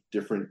lot of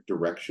different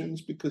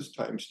directions because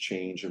times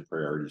change and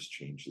priorities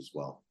change as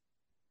well.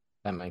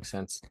 That makes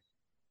sense.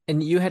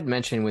 And you had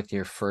mentioned with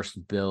your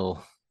first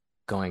bill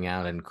going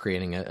out and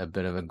creating a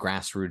bit of a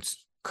grassroots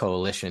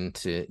coalition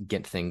to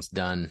get things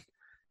done.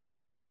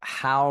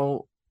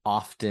 How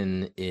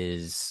often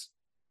is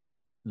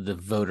the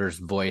voters'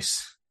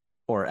 voice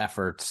or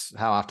efforts,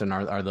 how often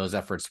are those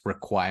efforts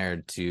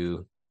required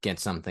to get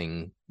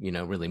something,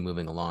 really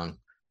moving along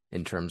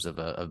in terms of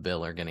a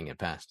bill or getting it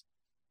passed?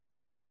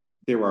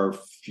 There are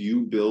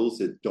few bills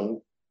that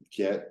don't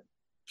get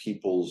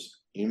people's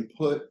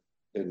input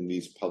in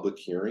these public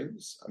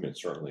hearings. I mean, it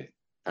certainly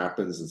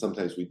happens, and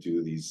sometimes we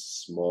do these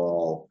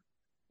small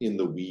in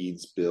the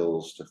weeds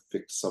bills to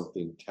fix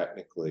something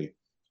technically,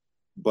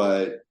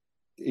 but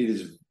it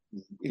is,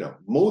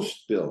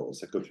 most bills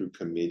that go through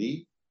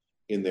committee,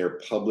 in their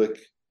public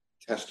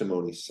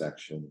testimony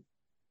section,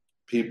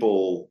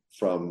 people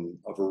from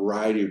a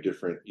variety of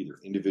different either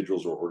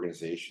individuals or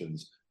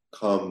organizations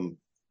come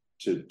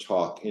to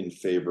talk in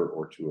favor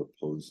or to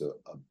oppose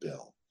a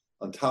bill.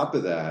 On top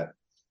of that,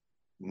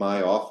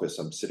 my office,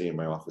 I'm sitting in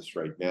my office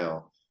right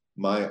now,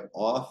 my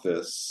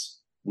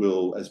office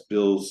will, as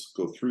bills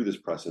go through this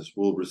process,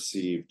 will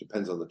receive,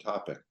 depends on the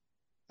topic,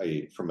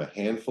 from a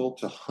handful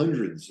to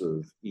hundreds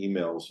of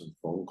emails and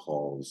phone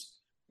calls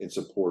in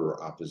support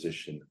or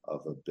opposition of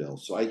a bill.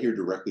 So I hear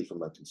directly from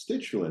my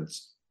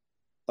constituents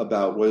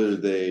about whether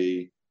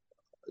they,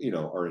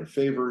 are in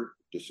favor,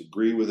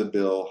 disagree with a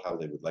bill, how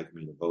they would like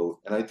me to vote.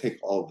 And I take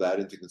all of that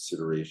into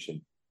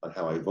consideration on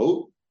how I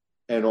vote,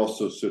 and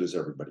also so does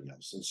everybody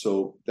else. And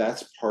so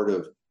that's part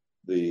of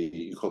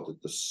you call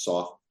it the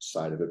soft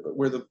side of it, but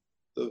where the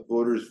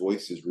voters'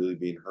 voice is really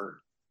being heard.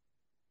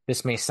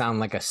 This may sound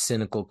like a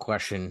cynical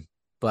question,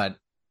 but,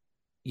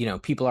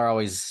 people are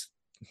always,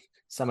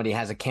 somebody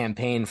has a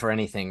campaign for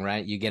anything,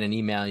 right? You get an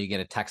email, you get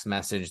a text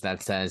message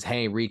that says,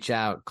 hey, reach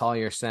out, call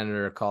your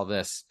senator, call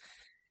this.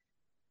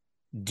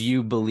 Do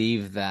you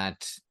believe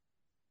that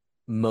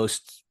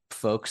most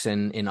folks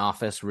in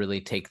office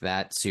really take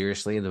that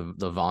seriously,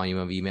 the volume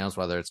of emails,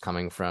 whether it's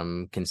coming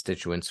from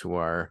constituents who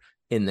are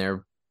in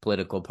their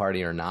political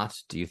party or not?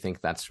 Do you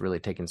think that's really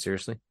taken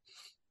seriously?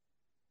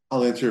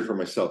 I'll answer it for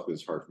myself,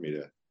 because it's hard for me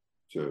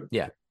to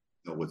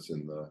know what's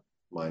in the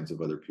minds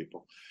of other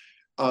people.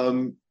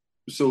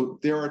 So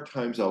there are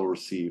times I'll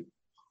receive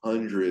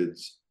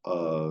hundreds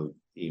of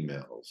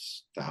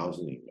emails,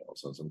 1,000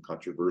 emails on some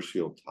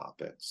controversial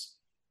topics.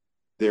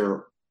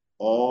 They're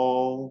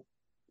all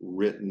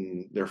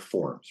written, they're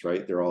forms,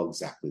 right? They're all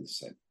exactly the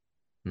same.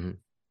 Mm-hmm.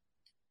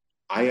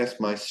 I ask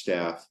my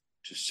staff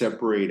to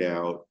separate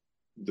out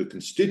the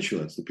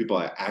constituents, the people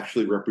I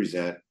actually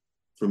represent,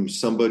 from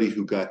somebody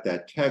who got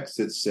that text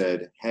that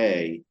said,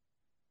 hey,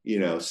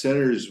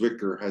 Senator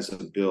Zwicker has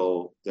a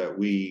bill that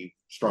we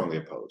strongly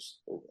oppose,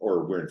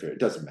 or we're in favor. It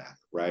doesn't matter,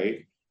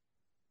 right?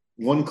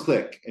 One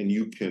click and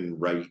you can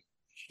write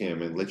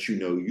him and let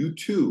you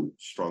too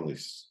strongly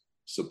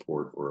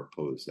support or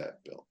oppose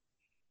that bill.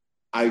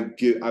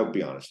 I'll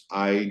be honest,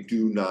 I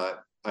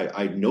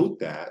note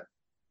that,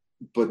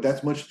 but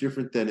that's much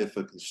different than if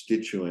a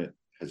constituent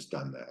has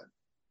done that.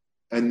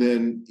 And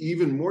then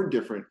even more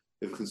different,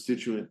 if a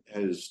constituent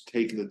has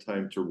taken the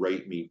time to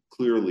write me,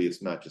 clearly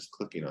it's not just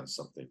clicking on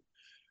something,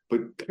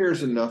 but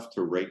cares enough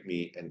to write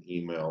me an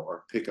email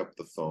or pick up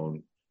the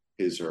phone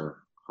his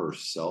or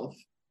herself,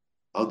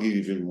 I'll give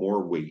even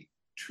more weight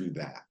to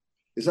that.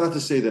 It's not to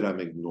say that I'm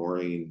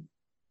ignoring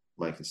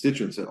my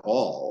constituents at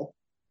all,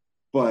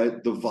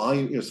 but the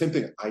volume, same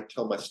thing. I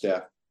tell my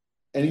staff,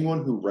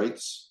 anyone who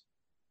writes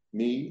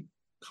me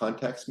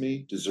contacts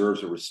me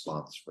deserves a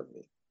response from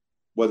me,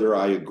 whether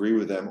I agree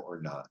with them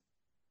or not.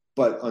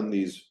 But on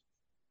these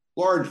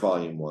large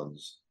volume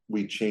ones,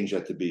 we change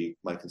that to be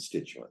my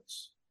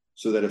constituents.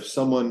 So that if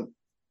someone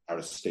out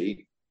of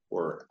state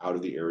or out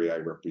of the area I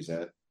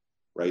represent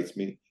writes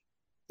me,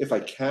 if I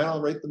can,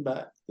 I'll write them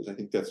back because I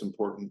think that's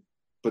important.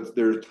 But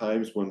there are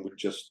times when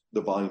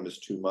the volume is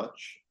too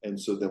much. And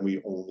so then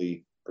we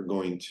only are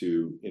going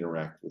to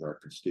interact with our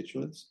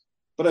constituents.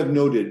 But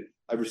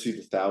I've received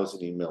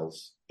 1,000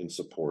 emails in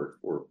support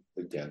or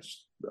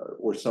against,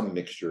 or some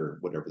mixture,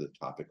 whatever the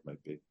topic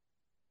might be.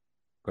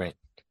 Great.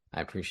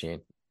 I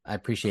appreciate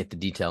the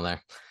detail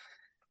there.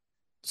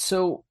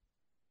 So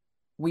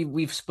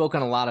we've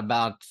spoken a lot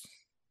about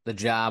the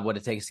job, what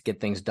it takes to get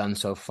things done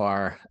so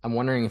far. I'm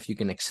wondering if you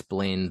can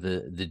explain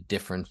the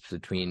difference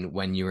between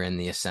when you were in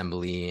the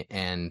assembly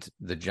and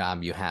the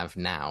job you have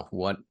now.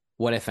 What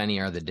if any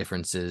are the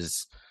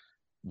differences?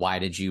 Why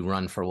did you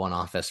run for one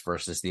office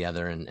versus the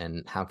other?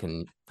 And how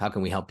can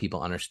we help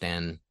people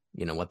understand,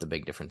 what the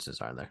big differences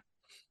are there?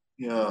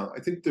 Yeah, I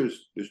think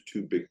there's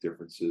two big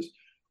differences.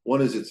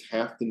 One is it's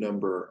half the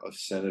number of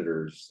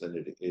senators than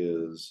it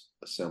is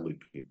assembly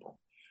people.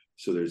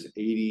 So there's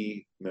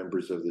 80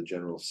 members of the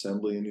General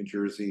Assembly in New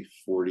Jersey,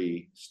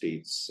 40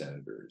 state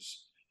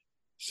senators.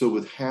 So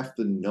with half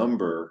the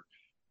number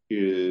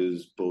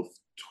is both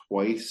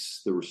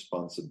twice the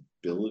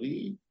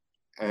responsibility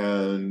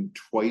and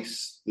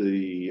twice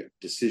the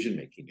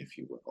decision-making, if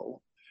you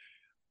will.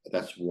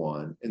 That's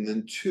one. And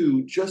then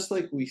two, just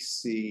like we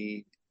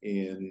see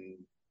in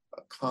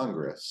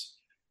Congress,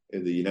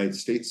 in the United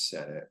States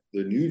Senate,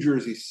 the New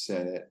Jersey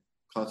Senate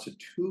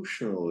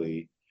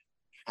constitutionally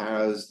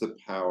has the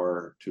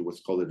power to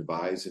what's called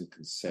advise and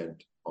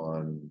consent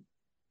on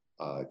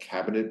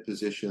cabinet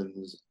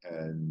positions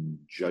and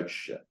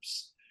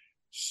judgeships.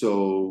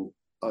 So,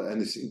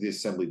 and the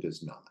Assembly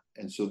does not.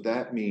 And so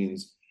that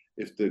means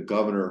if the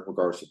governor,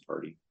 regardless of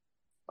party,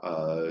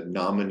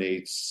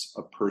 nominates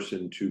a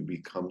person to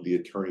become the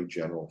attorney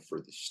general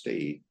for the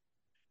state,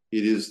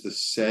 it is the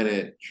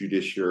Senate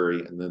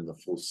judiciary and then the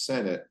full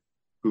Senate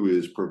who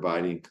is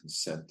providing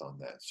consent on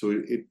that. So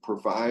it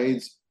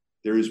provides,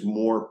 there is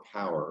more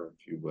power,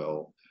 if you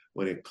will,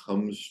 when it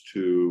comes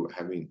to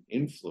having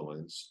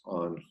influence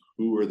on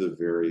who are the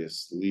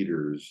various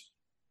leaders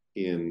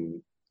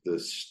in the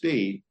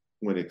state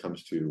when it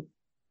comes to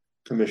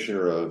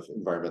Commissioner of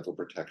Environmental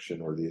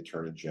Protection or the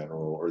Attorney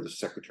General or the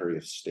Secretary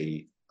of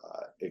State,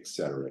 et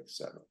cetera, et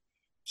cetera.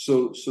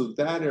 So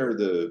that are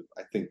the,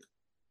 I think,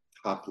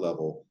 top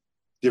level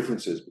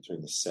differences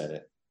between the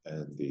Senate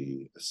and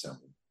the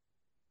Assembly.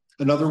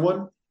 Another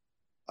one,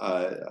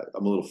 I'm a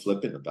little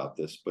flippant about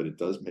this, but it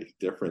does make a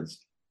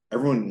difference.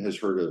 Everyone has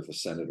heard of a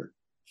senator.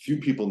 Few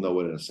people know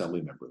what an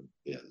assembly member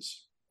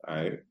is. All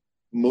right.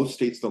 Most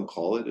states don't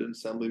call it an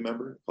assembly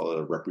member, call it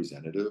a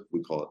representative.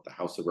 We call it the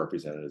House of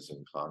Representatives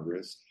in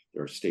Congress.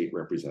 There are state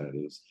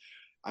representatives.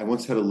 I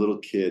once had a little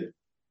kid.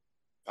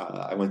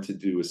 I went to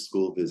do a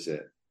school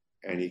visit,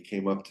 and he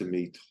came up to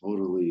me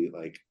totally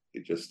like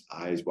just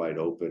eyes wide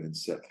open and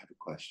said, "I have a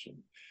question.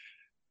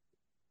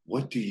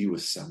 What do you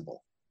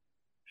assemble?"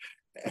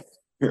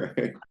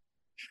 Right.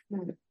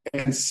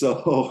 And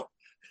so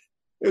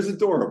it was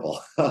adorable.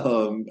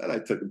 And I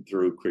took him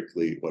through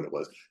quickly what it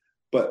was.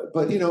 But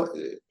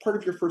part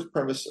of your first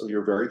premise of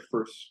your very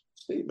first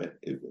statement,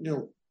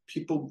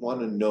 people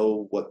want to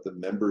know what the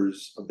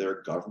members of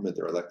their government,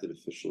 their elected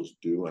officials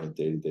do on a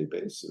day-to-day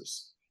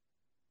basis.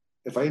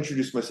 If I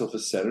introduce myself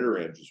as Senator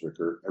Andrew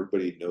Zwicker,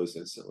 everybody knows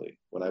instantly.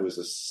 When I was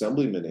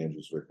Assemblyman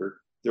Andrew Zwicker,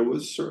 there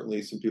was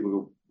certainly some people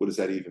who, what does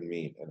that even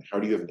mean? And how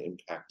do you have an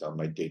impact on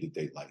my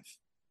day-to-day life?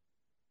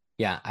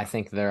 Yeah, I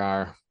think there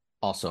are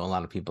also a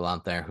lot of people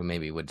out there who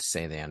maybe would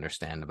say they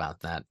understand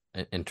about that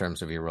in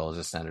terms of your role as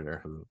a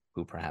senator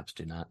who perhaps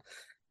do not.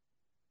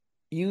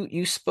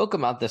 You spoke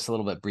about this a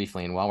little bit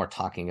briefly, and while we're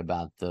talking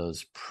about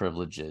those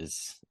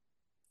privileges,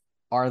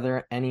 are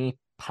there any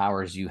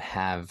powers you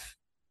have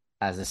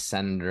as a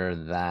senator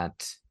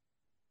that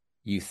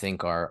you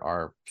think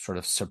are sort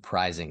of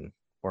surprising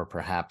or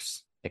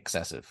perhaps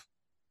excessive?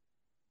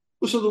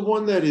 Well, so the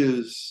one that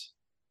is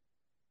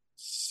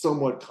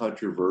somewhat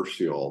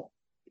controversial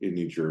in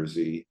New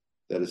Jersey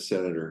that a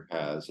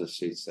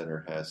state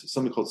senator has, is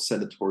something called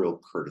senatorial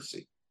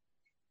courtesy.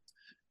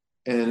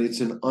 And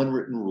it's an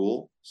unwritten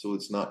rule, so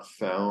it's not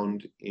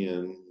found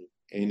in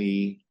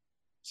any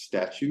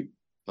statute,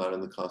 not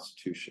in the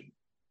Constitution.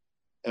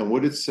 And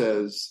what it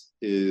says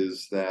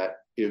is that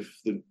if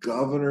the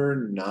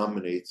governor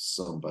nominates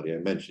somebody, I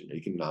mentioned,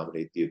 you can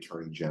nominate the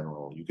attorney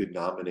general, you could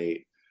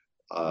nominate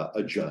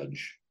a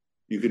judge,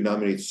 you could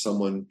nominate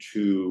someone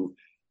to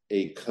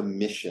a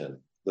commission,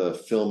 the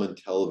Film and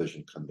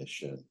Television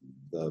Commission,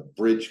 the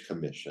Bridge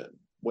Commission,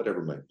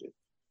 whatever it might be.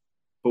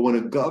 But when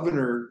a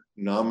governor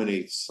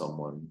nominates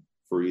someone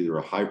for either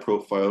a high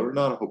profile or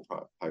not a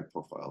high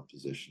profile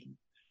position,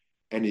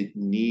 and it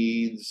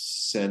needs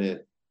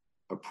Senate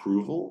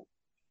approval,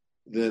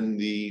 then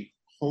the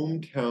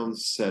hometown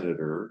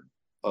senator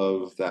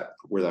of that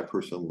where that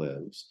person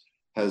lives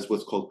has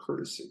what's called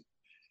courtesy.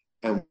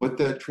 And what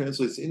that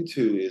translates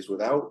into is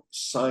without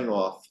sign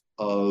off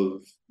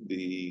of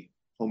the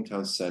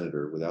hometown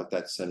senator, without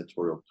that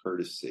senatorial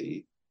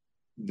courtesy,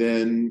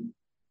 then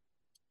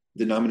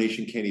the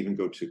nomination can't even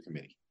go to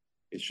committee.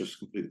 It's just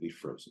completely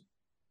frozen.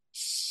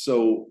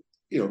 So,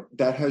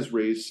 that has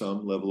raised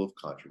some level of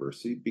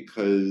controversy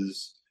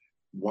because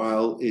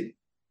while it,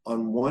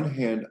 on one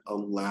hand,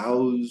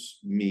 allows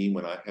me,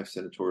 when I have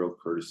senatorial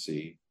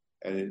courtesy,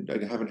 and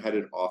I haven't had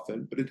it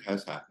often, but it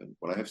has happened,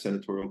 when I have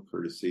senatorial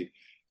courtesy,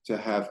 to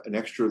have an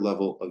extra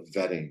level of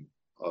vetting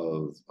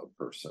of a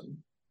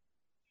person.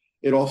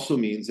 It also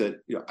means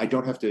that I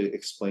don't have to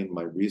explain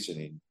my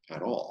reasoning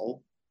at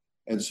all.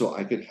 And so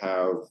I could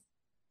have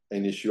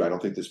an issue. I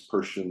don't think this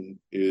person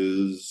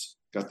is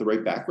got the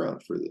right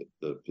background for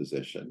the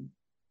position,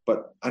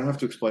 but I don't have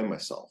to explain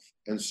myself.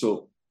 And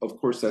so, of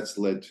course, that's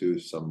led to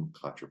some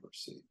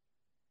controversy.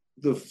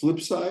 The flip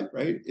side,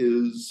 right,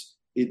 is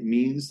it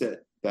means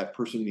that that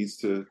person needs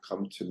to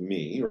come to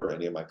me or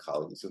any of my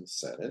colleagues in the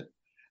Senate,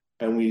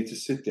 and we need to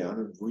sit down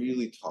and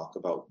really talk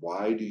about,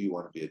 why do you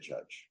want to be a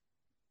judge?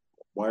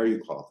 Why are you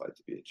qualified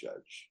to be a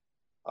judge?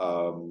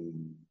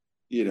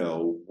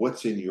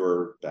 What's in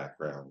your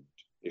background,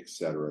 et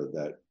cetera,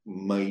 that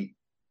might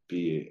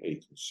be a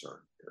concern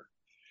here.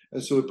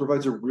 And so it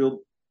provides a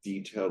real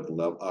detailed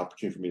level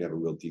opportunity for me to have a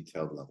real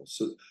detailed level.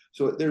 So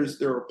there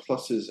are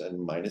pluses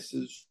and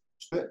minuses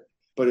to it,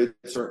 but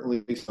it's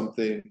certainly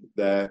something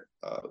that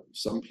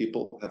some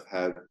people have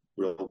had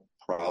real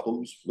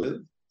problems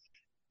with,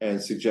 and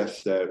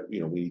suggests that we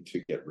need to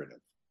get rid of.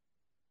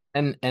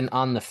 And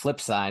on the flip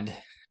side,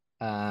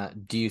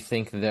 do you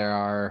think there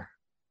are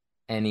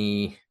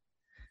any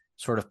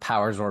sort of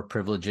powers or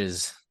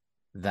privileges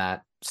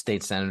that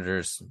state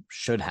senators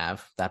should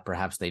have that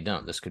perhaps they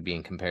don't? This could be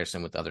in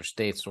comparison with other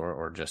states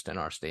or just in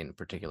our state in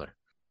particular.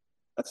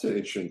 That's an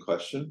interesting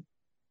question.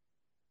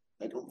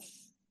 I don't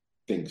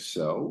think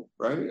so,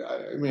 right?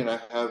 I mean, I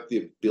have the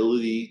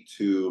ability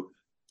to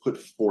put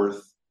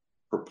forth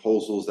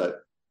proposals that,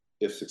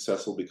 if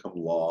successful, become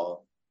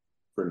law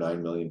for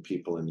 9 million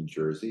people in New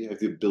Jersey. I have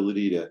the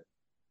ability to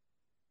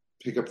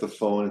pick up the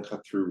phone and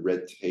cut through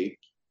red tape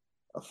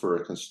for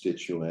a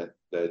constituent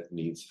that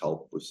needs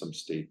help with some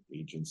state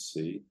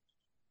agency.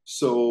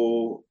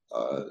 So,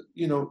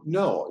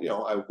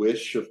 no, I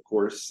wish, of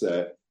course,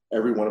 that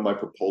every one of my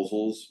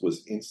proposals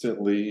was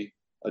instantly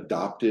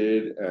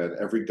adopted, and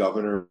every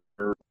governor,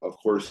 of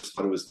course,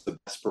 thought it was the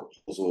best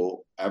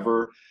proposal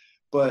ever.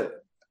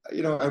 But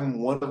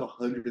I'm one of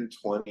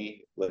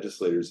 120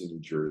 legislators in New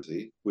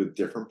Jersey with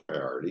different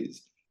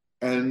priorities.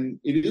 And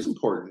it is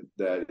important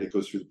that it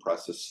goes through the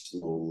process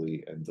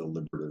slowly and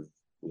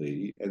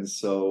deliberatively. And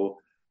so,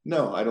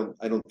 no, I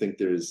don't think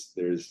there's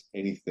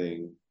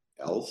anything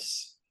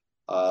else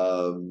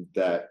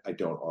that I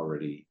don't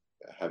already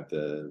have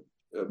the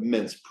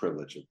immense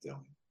privilege of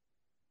doing.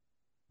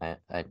 I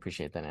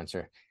appreciate that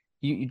answer.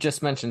 You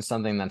just mentioned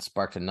something that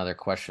sparked another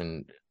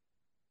question.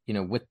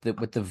 With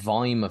the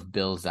volume of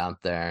bills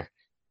out there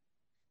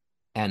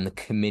and the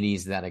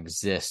committees that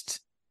exist,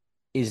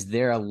 is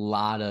there a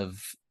lot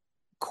of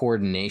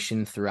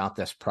coordination throughout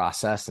this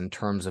process in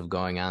terms of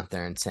going out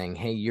there and saying,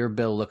 hey, your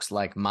bill looks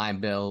like my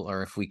bill,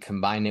 or if we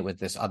combine it with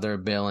this other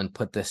bill and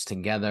put this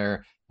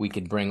together, we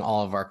could bring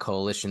all of our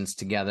coalitions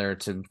together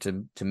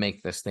to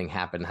make this thing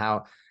happen?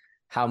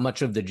 How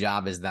much of the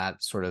job is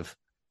that sort of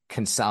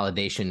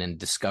consolidation and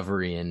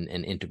discovery and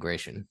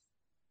integration?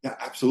 Yeah,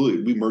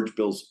 absolutely. We merge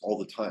bills all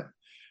the time.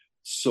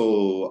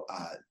 So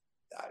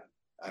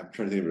I'm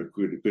trying to think of a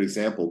good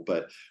example,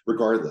 but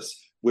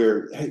regardless,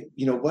 where, hey,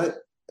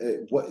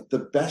 what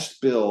the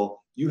best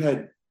bill, you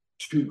had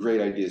 2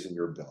 great ideas in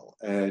your bill,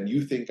 and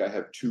you think I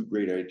have 2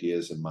 great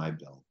ideas in my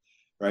bill,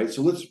 right?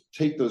 So let's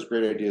take those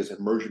great ideas and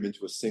merge them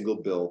into a single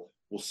bill.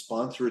 We'll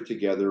sponsor it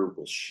together.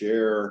 We'll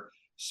share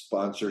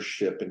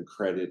sponsorship and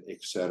credit,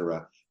 et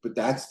cetera. But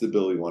that's the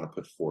bill we want to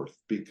put forth,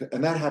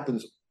 and that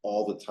happens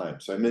all the time.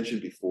 So I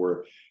mentioned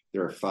before,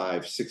 there are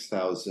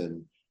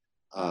 5,000-6,000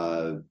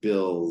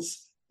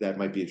 bills that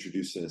might be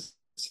introduced in a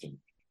system.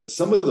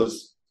 Some of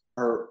those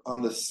are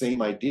on the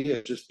same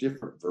idea, just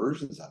different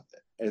versions of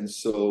it. And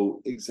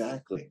so,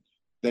 exactly,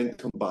 then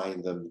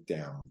combine them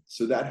down.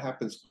 So that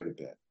happens quite a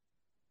bit.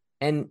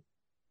 And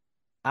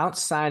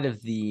outside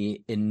of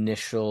the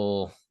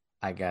initial,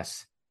 I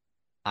guess,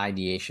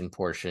 ideation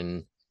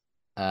portion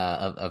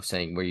of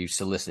saying where you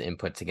solicit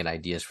input to get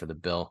ideas for the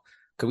bill,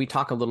 could we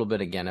talk a little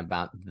bit again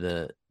about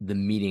the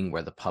meeting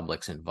where the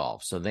public's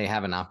involved? So they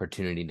have an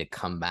opportunity to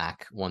come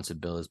back once a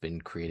bill has been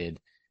created.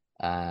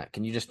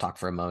 Can you just talk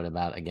for a moment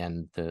about,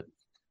 again,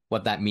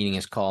 what that meeting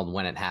is called,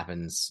 when it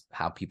happens,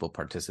 how people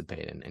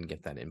participate and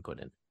get that input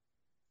in?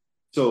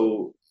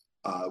 So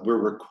we're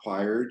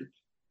required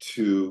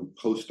to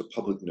post a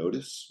public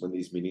notice when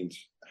these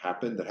meetings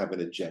happen that have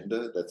an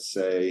agenda that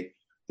say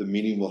the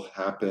meeting will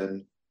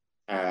happen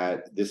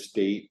at this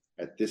date,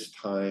 at this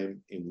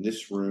time, in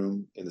this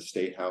room, in the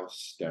State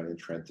House down in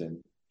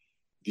Trenton.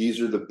 These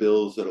are the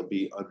bills that'll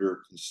be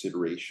under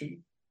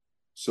consideration.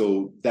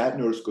 So that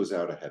notice goes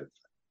out ahead of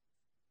time.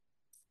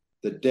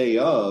 The day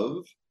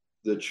of,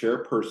 the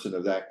chairperson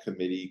of that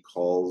committee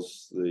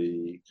calls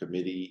the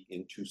committee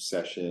into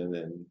session,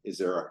 and is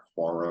there a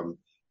quorum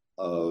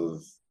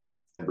of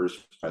members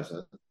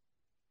present,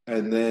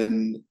 and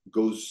then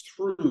goes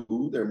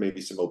through, there may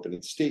be some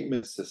opening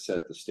statements to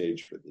set the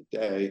stage for the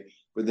day,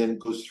 but then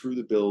goes through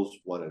the bills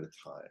one at a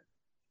time.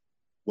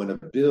 When a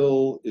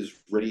bill is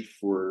ready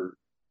for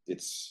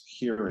its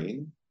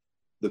hearing,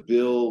 the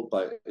bill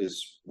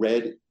is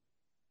read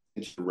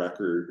into the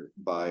record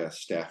by a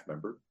staff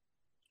member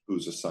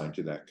who's assigned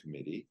to that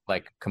committee.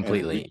 Like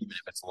completely, even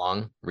if it's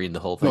long, read the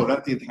whole No, thing?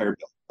 not the entire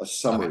bill, a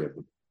summary of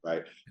it,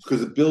 right?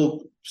 Because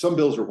some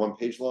bills are 1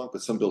 page long,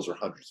 but some bills are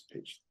hundreds of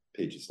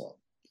pages long.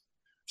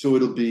 So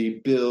it'll be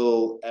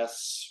Bill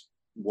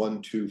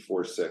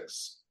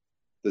S1246.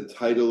 The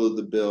title of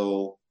the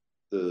bill,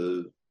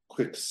 the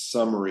quick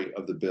summary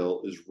of the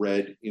bill is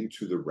read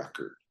into the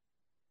record.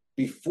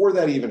 Before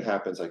that even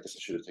happens, I guess I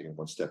should have taken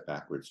one step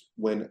backwards.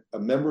 When a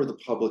member of the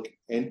public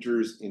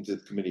enters into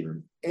the committee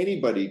room,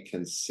 anybody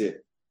can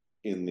sit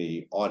in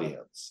the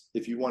audience.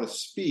 If you want to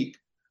speak,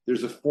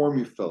 there's a form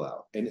you fill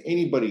out, and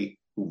anybody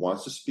who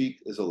wants to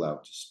speak is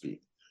allowed to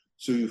speak.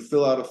 So you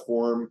fill out a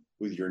form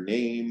with your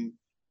name.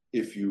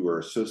 If you are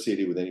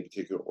associated with any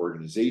particular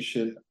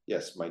organization,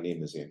 yes, my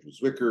name is Andrew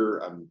Zwicker.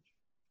 I'm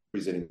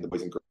representing the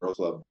Boys and Girls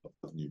Club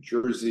of New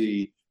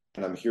Jersey,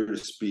 and I'm here to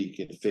speak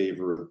in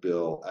favor of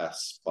Bill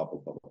S, blah, blah,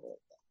 blah, blah, blah.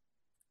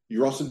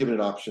 You're also given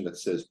an option that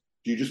says,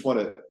 do you just want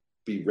to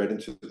be read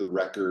into the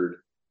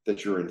record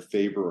that you're in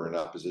favor or in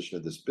opposition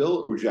of this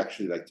bill, or would you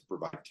actually like to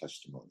provide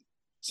testimony?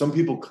 Some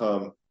people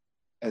come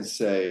and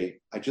say,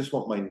 I just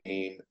want my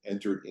name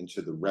entered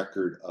into the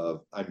record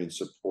of I'm in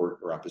support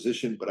or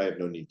opposition, but I have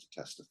no need to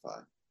testify.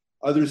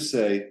 Others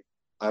say,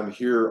 I'm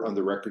here on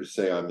the record to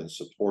say I'm in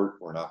support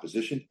or in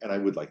opposition, and I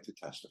would like to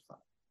testify.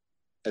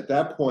 At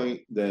that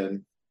point,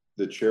 then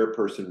the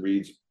chairperson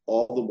reads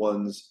all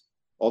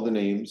the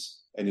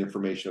names and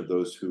information of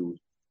those who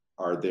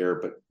are there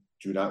but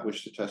do not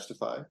wish to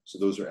testify. So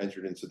those are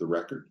entered into the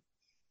record.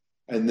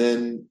 And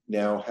then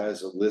now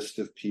has a list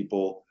of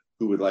people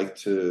who would like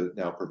to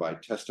now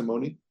provide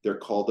testimony. They're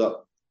called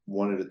up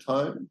one at a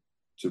time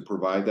to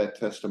provide that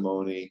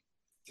testimony.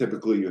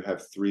 Typically, you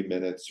have 3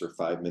 minutes or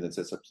 5 minutes.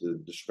 That's up to the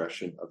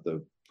discretion of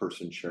the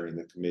person chairing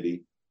the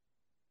committee.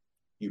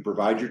 You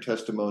provide your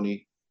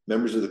testimony.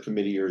 Members of the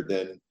committee are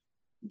then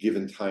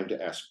given time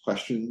to ask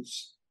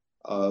questions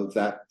of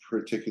that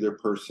particular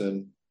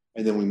person.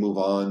 And then we move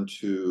on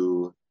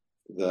to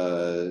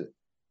the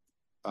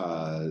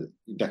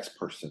next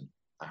person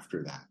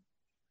after that.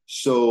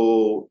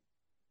 So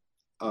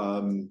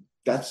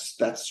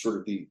that's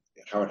sort of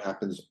how it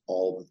happens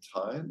all the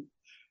time.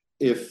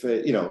 If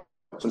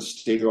it's a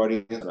state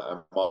audience and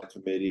I'm on a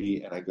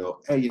committee and I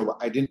go, hey,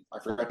 I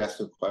forgot to ask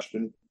a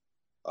question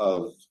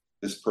of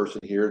this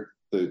person here,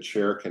 the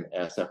chair can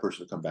ask that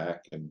person to come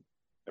back and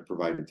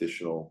provide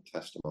additional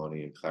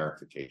testimony and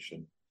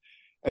clarification.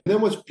 And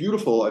then what's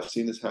beautiful, I've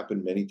seen this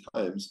happen many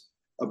times,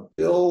 a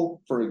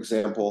bill, for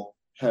example,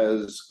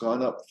 has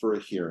gone up for a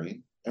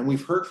hearing, and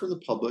we've heard from the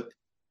public,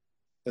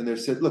 and they've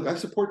said, look, I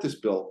support this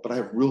bill, but I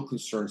have real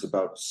concerns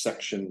about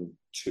section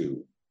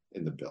 2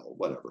 in the bill,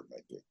 whatever it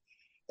might be.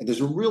 And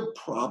there's a real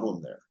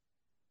problem there.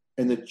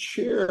 And the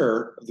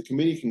chair of the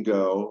committee can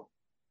go,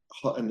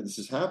 and this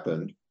has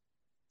happened,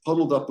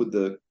 huddled up with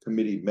the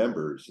committee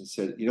members and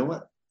said, you know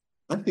what?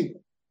 I think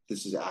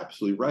this is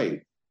absolutely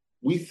right.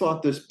 We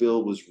thought this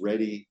bill was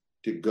ready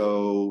to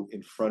go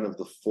in front of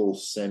the full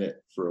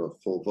Senate for a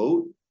full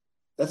vote.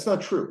 That's not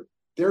true.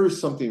 There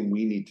is something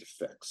we need to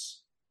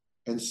fix.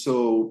 And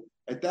so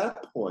at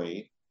that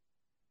point,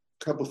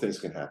 a couple of things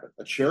can happen.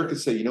 A chair could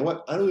say, you know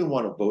what? I don't even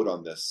want to vote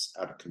on this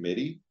out of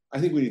committee. I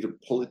think we need to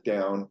pull it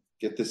down,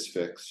 get this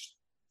fixed,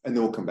 and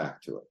then we'll come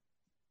back to it.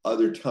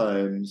 Other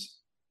times,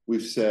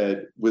 we've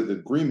said with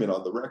agreement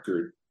on the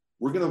record,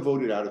 we're going to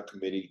vote it out of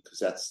committee because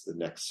that's the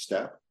next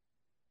step.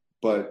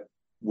 But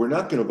we're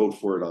not going to vote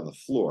for it on the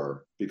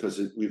floor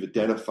because we've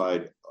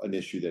identified an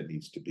issue that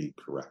needs to be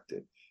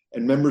corrected.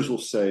 And members will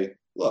say,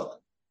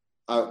 look,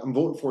 I'm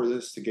voting for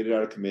this to get it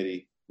out of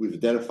committee. We've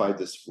identified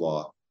this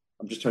flaw.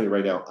 I'm just telling you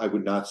right now, I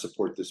would not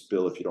support this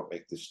bill if you don't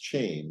make this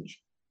change.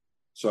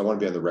 So I want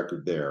to be on the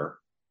record there.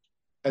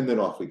 And then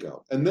off we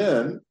go. And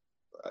then,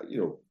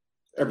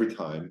 every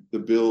time the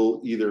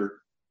bill either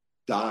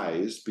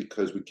dies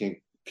because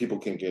people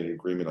can't get an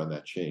agreement on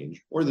that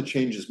change, or the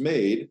change is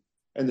made,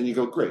 and then you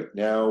go, great,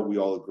 now we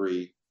all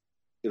agree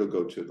it'll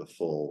go to the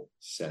full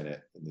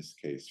Senate, in this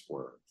case,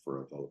 for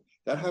a vote.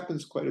 That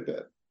happens quite a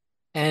bit.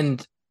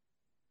 And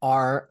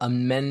are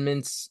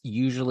amendments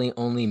usually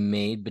only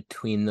made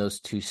between those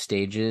two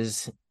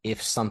stages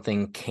if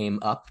something came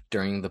up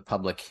during the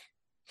public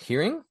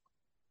hearing?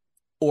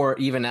 Or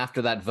even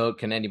after that vote,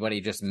 can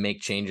anybody just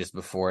make changes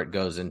before it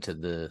goes into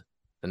the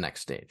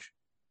next stage?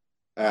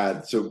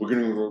 So we're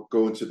going to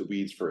go into the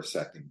weeds for a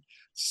second.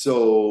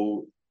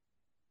 So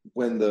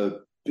when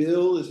the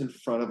bill is in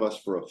front of us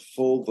for a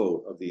full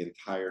vote of the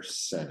entire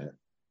Senate,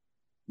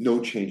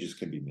 no changes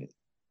can be made.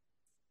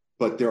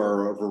 But there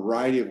are a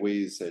variety of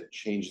ways that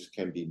changes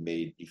can be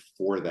made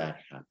before that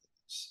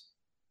happens.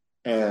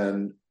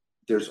 And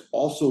there's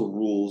also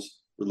rules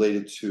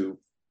related to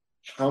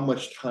how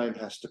much time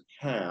has to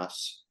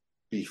pass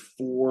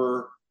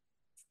before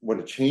when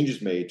a change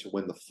is made to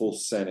when the full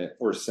Senate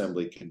or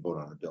Assembly can vote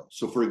on a bill.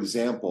 So, for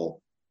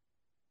example,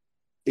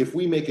 if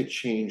we make a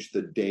change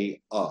the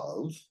day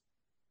of,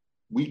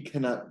 we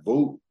cannot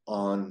vote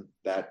on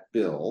that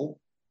bill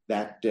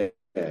that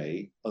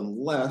day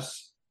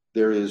unless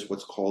there is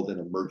what's called an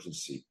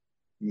emergency,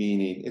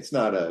 meaning it's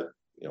not a,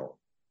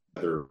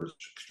 other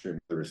extreme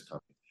risk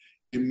company.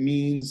 It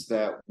means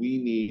that we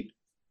need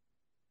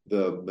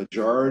the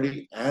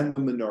majority and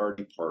the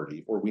minority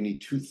party, or we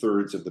need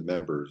 2/3 of the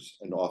members,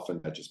 and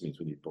often that just means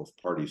we need both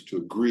parties to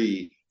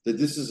agree that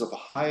this is of a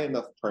high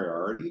enough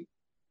priority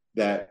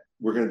that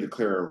we're going to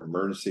declare an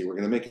emergency, we're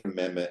going to make an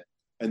amendment,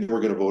 and then we're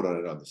going to vote on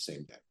it on the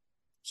same day.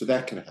 So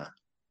that can happen.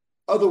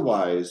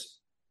 Otherwise,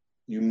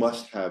 you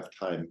must have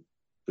time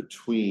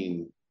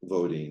between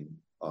voting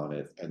on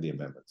it and the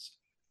amendments.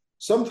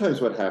 Sometimes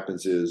what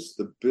happens is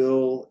the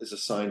bill is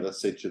assigned,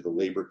 let's say, to the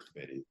Labor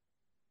Committee,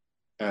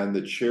 and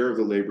the chair of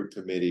the Labor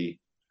Committee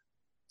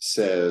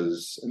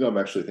says, no, I'm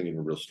actually thinking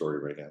a real story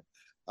right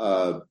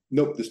now.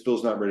 Nope, this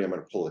bill's not ready, I'm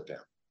going to pull it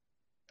down.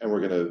 And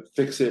we're going to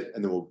fix it,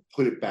 and then we'll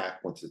put it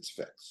back once it's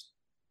fixed.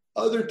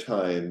 Other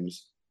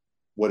times,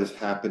 what has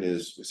happened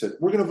is we said,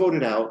 we're going to vote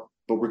it out,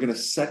 but we're going to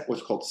set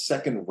what's called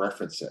second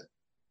reference it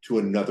to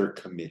another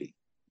committee.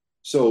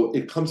 So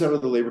it comes out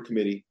of the Labor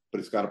Committee, but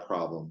it's got a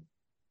problem.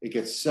 It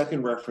gets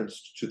second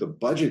referenced to the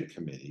Budget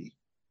Committee,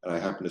 and I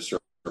happen to serve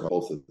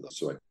both of those,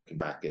 so I can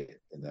back it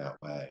in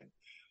that way.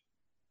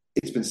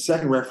 It's been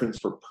second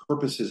referenced for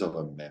purposes of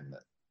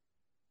amendment.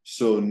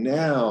 So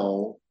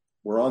now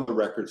we're on the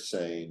record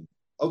saying,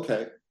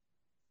 okay,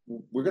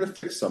 we're going to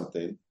fix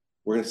something.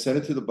 We're going to send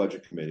it to the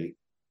Budget Committee.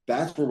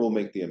 That's where we'll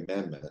make the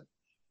amendment.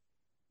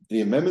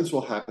 The amendments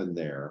will happen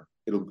there.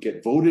 It'll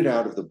get voted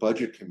out of the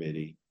Budget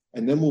Committee,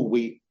 and then we'll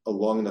wait a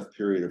long enough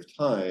period of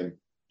time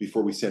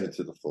before we send it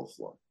to the full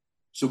floor.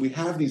 So we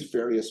have these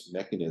various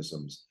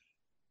mechanisms.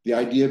 The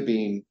idea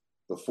being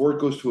before it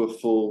goes to a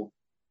full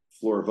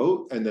floor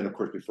vote, and then, of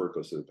course, before it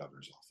goes to the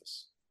governor's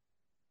office.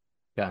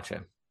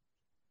 Gotcha.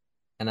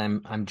 And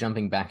I'm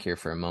jumping back here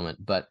for a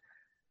moment, but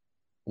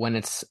when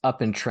it's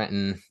up in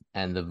Trenton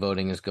and the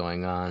voting is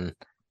going on,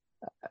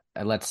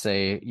 let's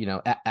say,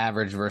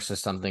 average versus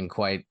something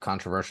quite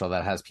controversial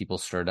that has people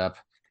stirred up,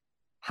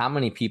 how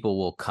many people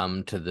will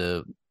come to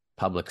the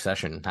public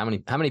session? How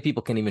many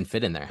people can even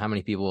fit in there? How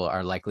many people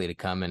are likely to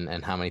come,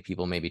 and how many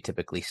people maybe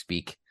typically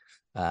speak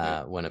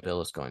when a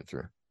bill is going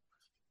through?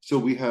 So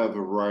we have a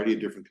variety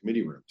of different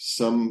committee rooms.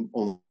 Some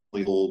only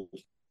hold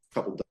a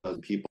couple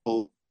dozen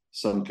people.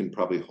 Some can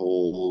probably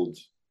hold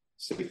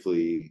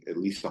safely at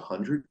least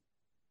 100,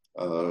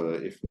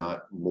 if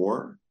not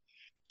more.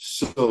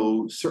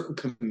 So certain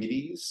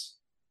committees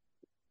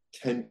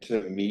tend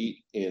to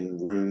meet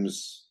in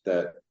rooms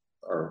that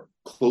are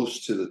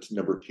close to the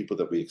number of people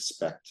that we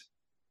expect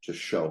to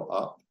show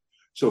up.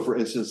 So for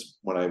instance,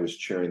 when I was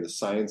chairing the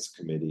science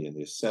committee in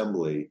the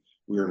assembly,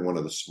 we were in one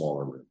of the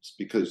smaller rooms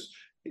because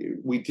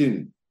we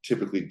didn't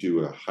typically do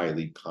a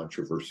highly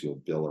controversial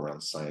bill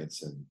around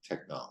science and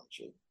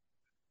technology.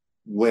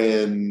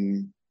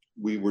 When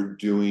we were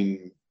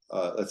doing,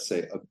 let's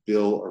say, a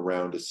bill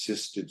around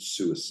assisted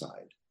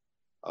suicide,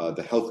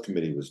 the health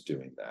committee was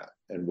doing that,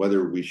 and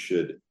whether we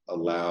should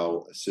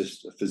allow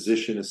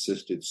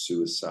physician-assisted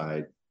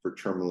suicide for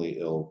terminally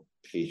ill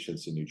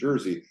patients in New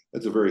Jersey.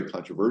 That's a very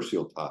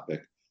controversial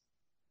topic.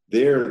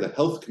 There, the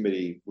health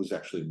committee was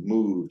actually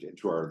moved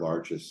into our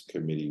largest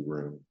committee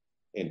room,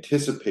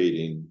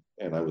 anticipating,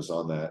 and I was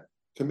on that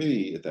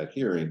committee at that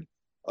hearing,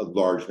 a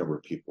large number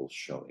of people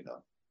showing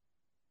up.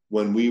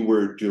 When we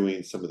were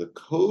doing some of the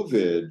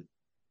COVID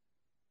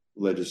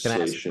legislation.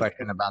 Can I ask a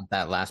question about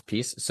that last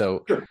piece?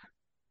 So sure.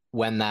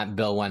 When that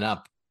bill went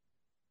up,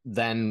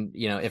 then,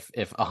 if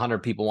 100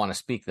 people want to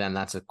speak, then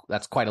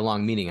that's quite a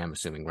long meeting, I'm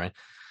assuming, right?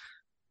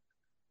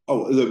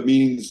 Oh, the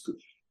meetings,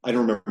 I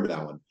don't remember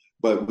that one,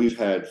 but we've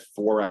had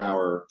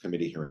 4-hour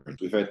committee hearings.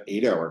 We've had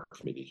 8-hour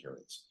committee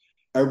hearings.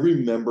 Every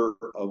member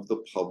of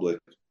the public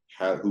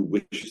who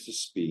wishes to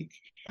speak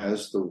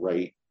has the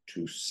right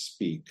to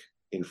speak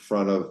in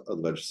front of a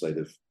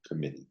legislative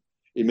committee.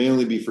 It may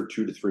only be for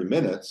 2 to 3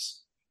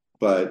 minutes,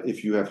 but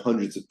if you have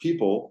hundreds of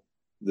people,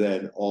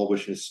 then all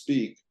wishing to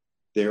speak,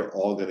 they're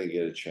all going to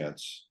get a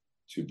chance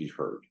to be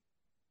heard.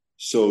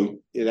 So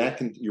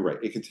you're right,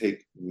 it can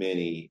take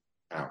many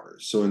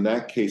hours. So in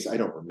that case, I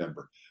don't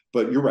remember,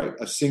 but you're right,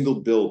 a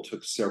single bill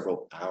took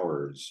several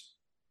hours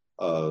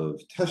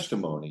of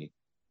testimony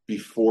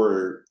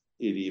before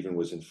it even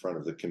was in front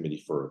of the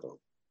committee for a vote.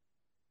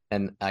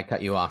 And I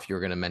cut you off. You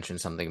were going to mention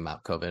something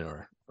about COVID,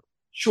 or?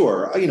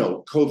 Sure.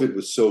 COVID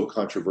was so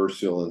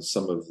controversial in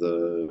some of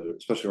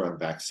especially around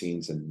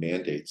vaccines and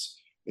mandates.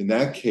 In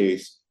that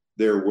case,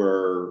 there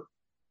were,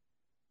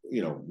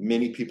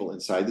 many people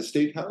inside the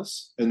State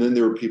House, and then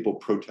there were people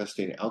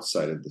protesting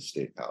outside of the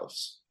State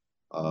House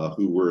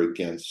who were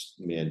against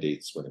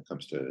mandates when it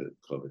comes to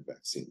COVID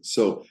vaccines.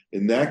 So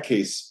in that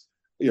case,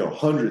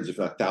 hundreds, if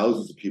not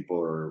thousands of people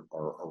are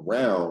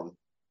around,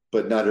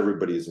 but not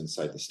everybody is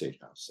inside the state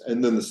house.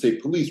 And then the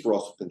state police were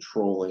also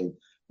controlling,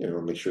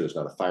 make sure there's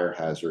not a fire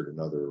hazard and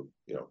other,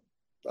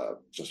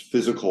 just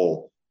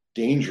physical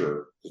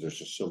danger, because there's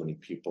just so many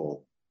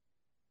people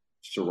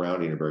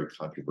surrounding a very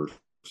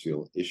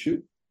controversial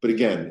issue. But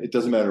again, it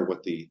doesn't matter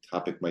what the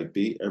topic might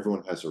be.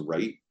 Everyone has a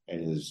right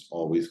and is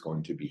always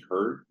going to be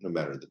heard, no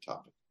matter the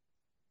topic.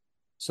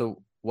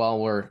 So while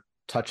we're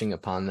touching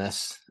upon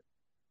this,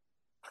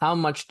 how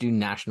much do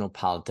national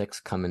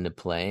politics come into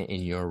play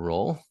in your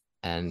role,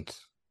 and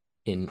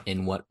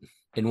in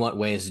what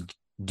ways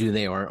do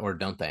they or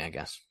don't they, I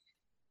guess?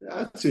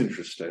 That's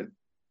interesting.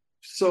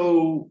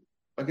 So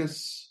I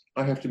guess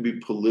I have to be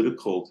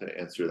political to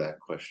answer that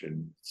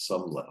question at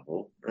some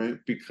level, right?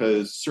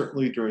 Because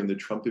certainly during the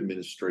Trump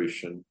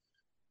administration,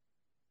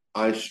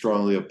 I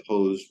strongly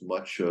opposed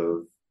much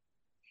of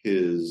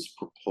his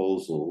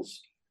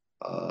proposals.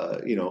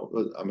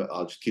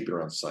 I'll just keep it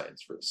around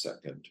science for a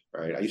second,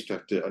 right? I used to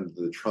have to, under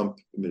the Trump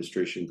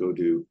administration, go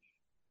to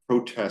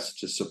protests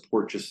to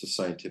support just the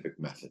scientific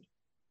method,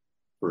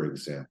 for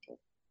example.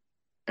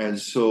 And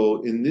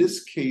so in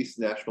this case,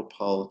 national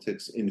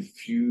politics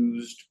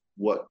infused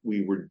what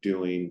we were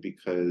doing,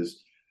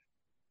 because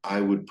I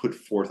would put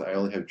forth, I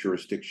only have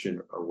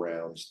jurisdiction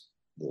around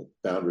the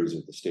boundaries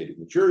of the state of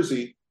New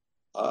Jersey,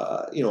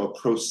 a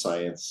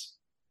pro-science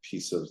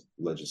piece of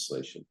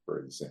legislation, for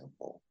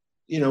example.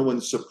 When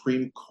the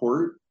Supreme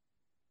Court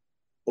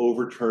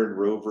overturned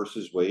Roe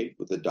versus Wade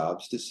with the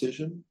Dobbs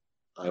decision,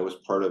 I was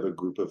part of a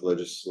group of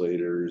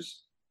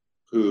legislators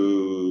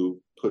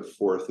who put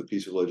forth a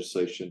piece of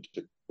legislation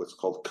to what's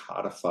called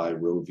codify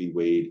Roe v.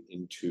 Wade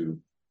into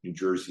New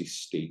Jersey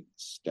state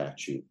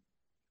statute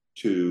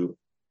to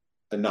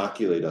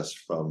inoculate us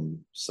from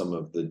some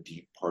of the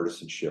deep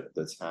partisanship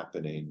that's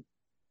happening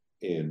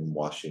in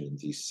Washington,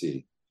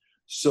 D.C.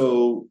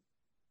 So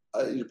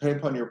depending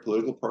upon your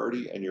political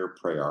party and your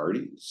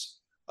priorities,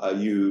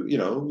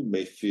 you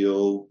may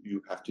feel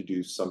you have to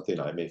do something.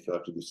 I may feel I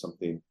have to do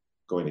something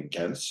going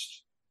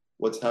against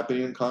what's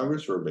happening in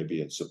Congress, or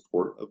maybe in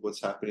support of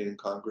what's happening in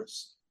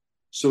Congress.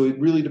 So it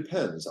really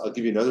depends. I'll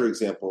give you another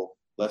example,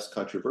 less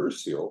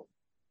controversial,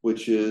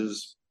 which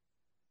is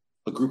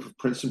a group of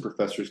Princeton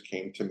professors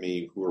came to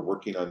me who are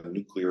working on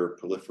nuclear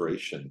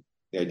proliferation,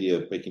 the idea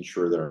of making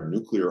sure that our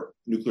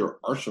nuclear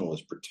arsenal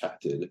is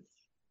protected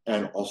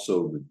and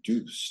also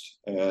reduced.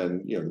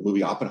 And the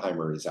movie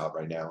Oppenheimer is out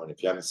right now, and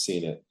if you haven't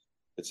seen it,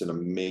 it's an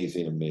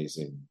amazing,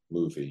 amazing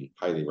movie.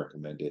 Highly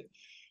recommend it.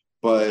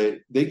 But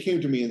they came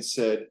to me and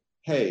said,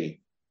 "Hey,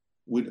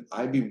 would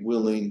I be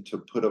willing to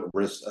put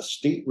a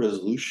state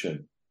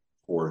resolution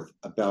forth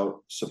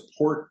about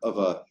support of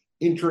a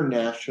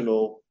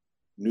international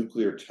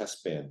nuclear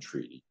test ban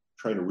treaty,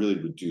 trying to really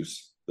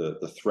reduce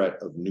the threat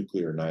of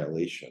nuclear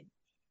annihilation?"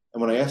 And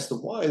when I asked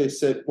them why, they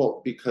said,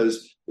 well,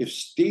 because if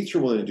states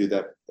are willing to do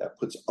that, that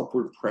puts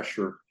upward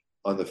pressure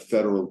on the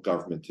federal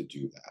government to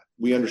do that.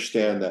 We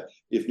understand that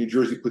if New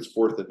Jersey puts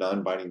forth a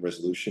non-binding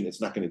resolution,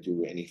 it's not going to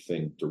do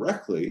anything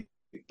directly,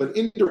 but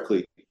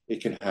indirectly, it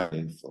can have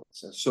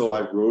influence. And so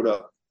I wrote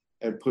up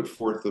and put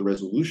forth the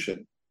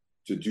resolution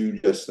to do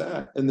just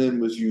that, and then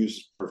was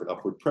used for an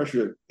upward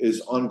pressure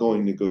is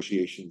ongoing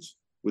negotiations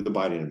with the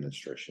Biden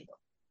administration.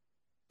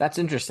 That's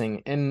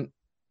interesting. And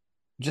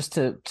just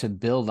to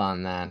build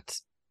on that,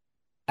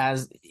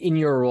 as in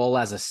your role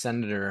as a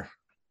senator,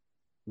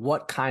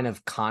 what kind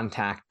of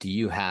contact do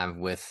you have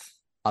with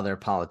other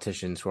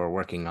politicians who are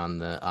working on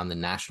the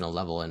national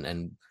level,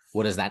 and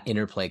what does that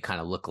interplay kind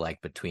of look like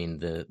between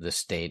the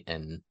state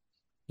and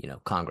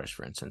Congress,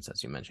 for instance,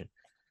 as you mentioned?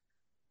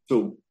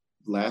 So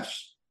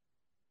last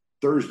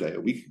Thursday, a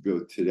week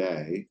ago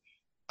today,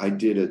 I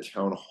did a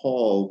town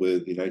hall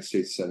with the United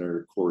States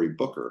Senator Cory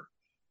Booker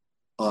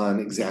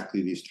on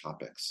exactly these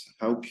topics.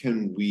 How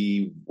can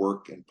we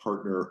work and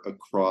partner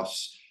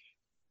across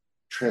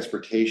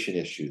transportation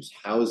issues,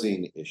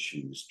 housing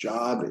issues,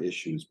 job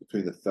issues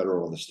between the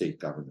federal and the state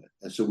government?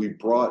 And so we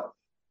brought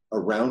a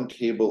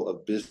roundtable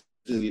of business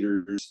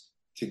leaders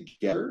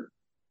together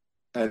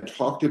and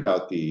talked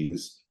about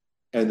these.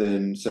 And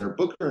then Senator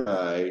Booker and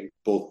I,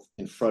 both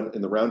in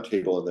the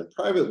roundtable and then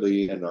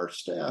privately, and our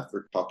staff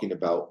are talking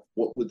about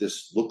what would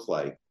this look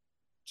like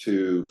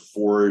to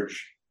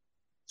forge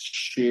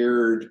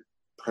shared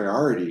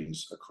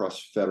priorities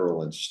across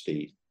federal and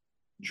state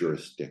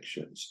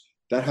jurisdictions.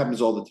 That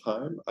happens all the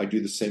time. I do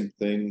the same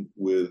thing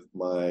with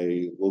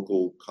my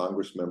local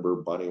Congress member,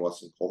 Bonnie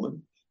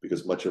Watson-Coleman,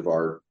 because much of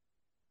her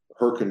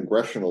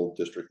congressional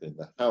district in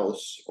the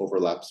House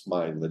overlaps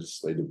my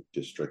legislative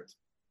district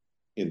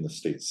in the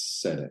state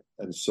Senate.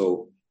 And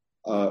so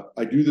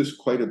I do this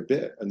quite a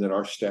bit, and then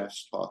our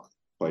staffs talk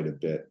quite a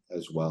bit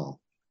as well.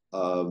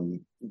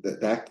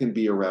 That can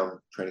be around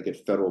trying to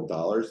get federal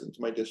dollars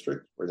into my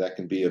district, or that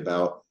can be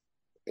about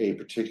a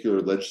particular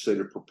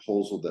legislative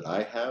proposal that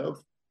I have,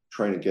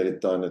 trying to get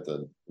it done at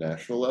the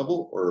national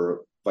level,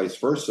 or vice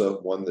versa,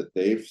 one that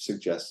they've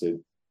suggested,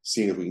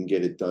 seeing if we can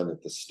get it done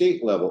at the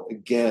state level.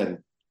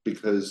 Again,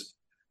 because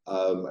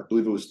I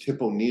believe it was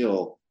Tip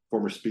O'Neill,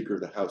 former Speaker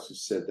of the House, who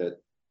said that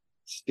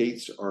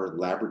states are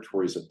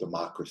laboratories of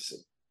democracy.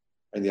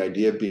 And the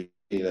idea being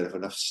that if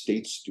enough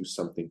states do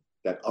something,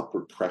 that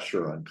upward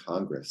pressure on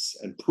Congress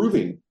and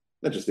proving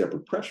not just the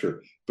upward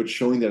pressure, but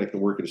showing that it can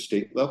work at a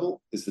state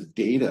level is the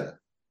data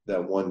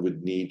that one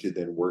would need to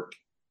then work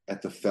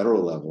at the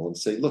federal level and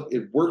say, look,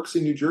 it works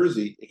in New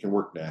Jersey, it can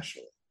work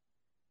nationally.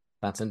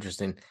 That's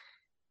interesting.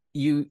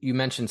 You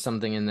mentioned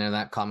something in there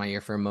that caught my ear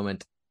for a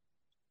moment.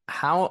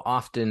 How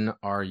often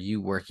are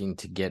you working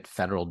to get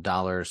federal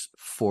dollars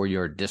for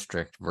your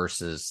district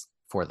versus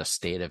for the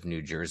state of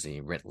New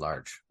Jersey writ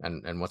large?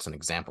 And what's an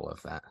example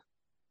of that?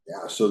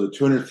 Yeah, so the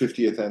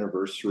 250th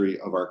anniversary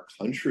of our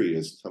country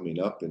is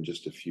coming up in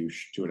just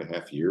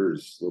 2.5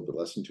 years, a little bit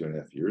less than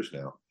 2.5 years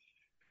now.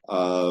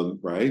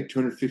 Right?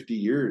 250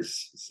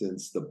 years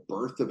since the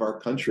birth of our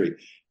country.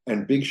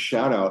 And big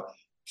shout out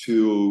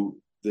to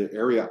the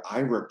area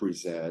I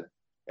represent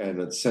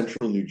and at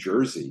central New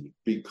Jersey,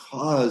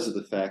 because of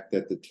the fact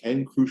that the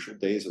 10 crucial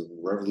days of the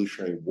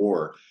Revolutionary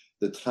War,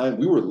 the time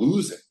we were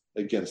losing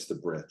against the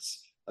Brits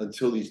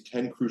until these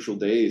 10 crucial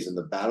days and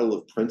the Battle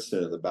of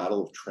Princeton and the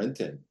Battle of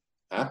Trenton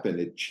happened,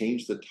 it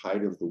changed the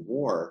tide of the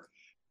war.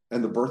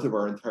 And the birth of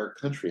our entire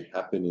country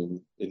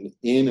happened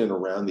in and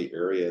around the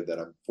area that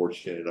I'm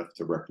fortunate enough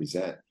to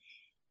represent.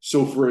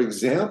 So, for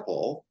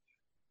example,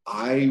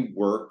 I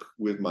work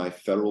with my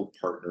federal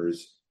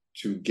partners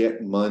to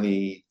get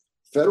money,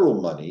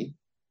 federal money,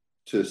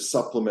 to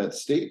supplement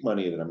state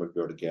money that I'm going to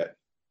go to get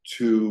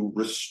to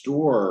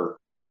restore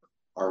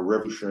our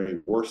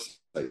Revolutionary War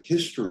site.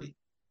 History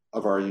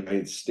of our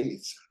United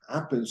States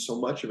happened, so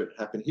much of it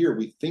happened here.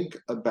 We think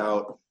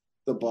about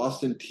the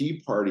Boston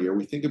Tea Party, or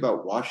we think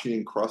about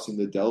Washington crossing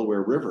the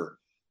Delaware River.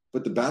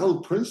 But the Battle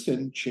of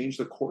Princeton changed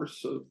the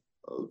course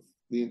of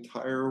the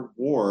entire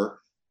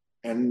war,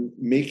 and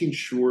making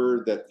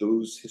sure that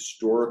those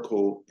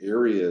historical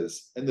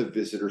areas and the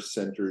visitor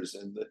centers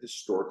and the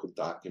historical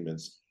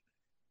documents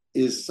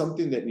is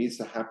something that needs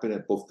to happen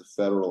at both the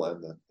federal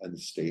and the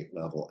state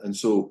level. And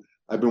so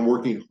I've been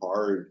working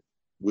hard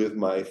with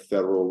my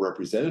federal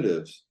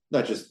representatives,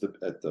 not just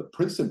at the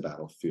Princeton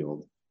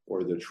battlefield,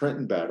 or the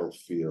Trenton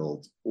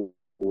battlefield,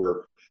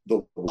 or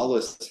the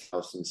Wallace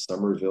House in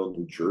Somerville,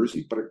 New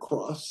Jersey, but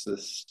across the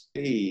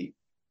state,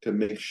 to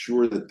make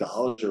sure that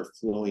dollars are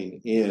flowing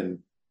in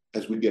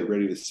as we get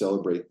ready to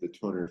celebrate the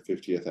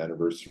 250th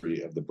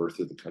anniversary of the birth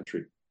of the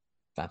country.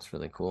 That's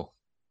really cool.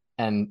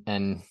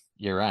 And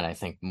you're right. I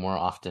think more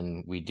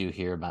often we do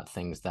hear about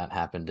things that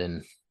happened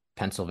in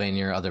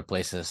Pennsylvania or other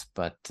places,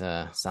 but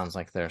sounds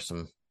like there's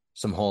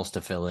some holes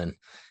to fill in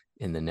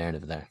the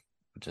narrative there,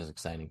 which is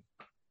exciting.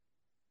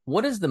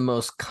 What is the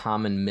most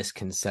common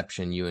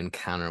misconception you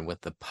encounter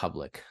with the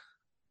public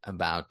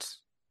about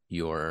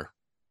your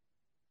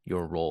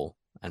role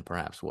and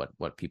perhaps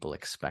what people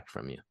expect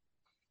from you?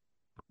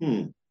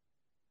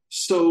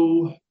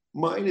 So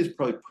mine is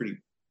probably pretty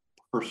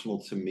personal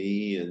to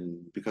me,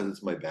 and because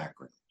it's my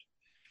background,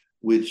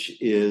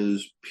 which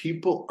is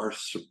people are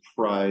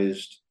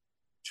surprised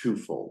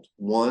twofold.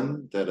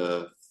 One, that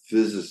a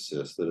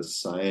physicist, that a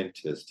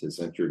scientist has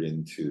entered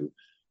into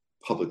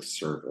public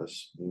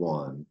service,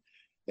 one.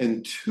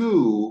 And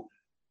two,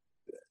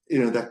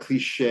 that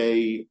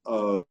cliche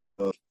of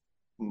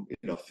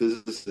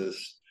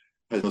physicist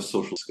has no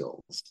social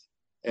skills,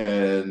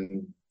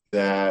 and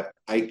that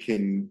I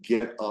can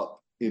get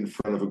up in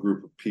front of a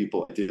group of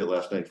people. I did it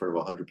last night in front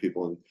of 100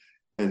 people,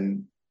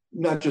 and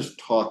not just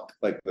talk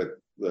like the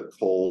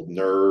cold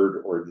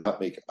nerd or not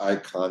make eye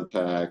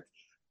contact,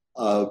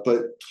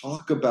 but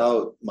talk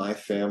about my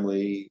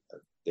family,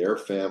 their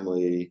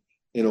family,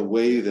 in a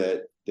way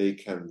that they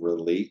can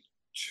relate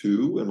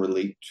to and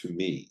relate to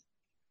me.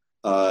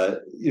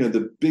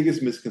 The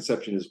biggest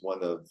misconception is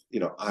one of,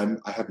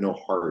 I have no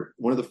heart.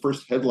 One of the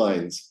first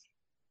headlines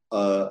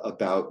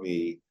about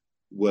me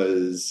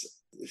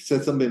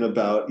said something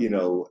about,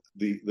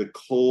 the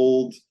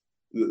cold,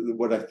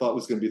 what I thought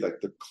was going to be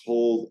like the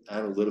cold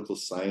analytical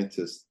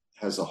scientist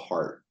has a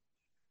heart,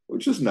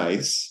 which is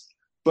nice,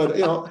 but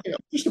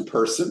just a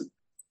person.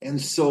 And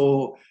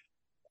so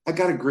I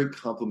got a great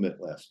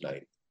compliment last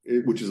night,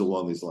 which is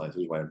along these lines,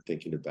 which is why I'm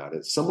thinking about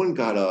it. Someone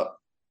got up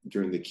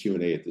during the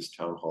Q&A at this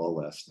town hall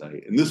last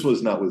night, and this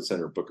was not with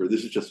Senator Booker,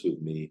 this is just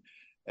with me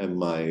and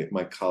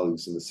my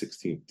colleagues in the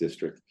 16th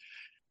district,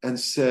 and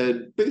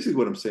said basically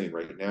what I'm saying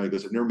right now. He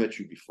goes, I've never met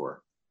you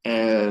before,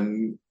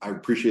 and I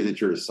appreciate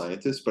that you're a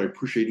scientist, but I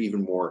appreciate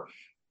even more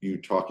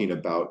you talking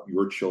about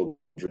your children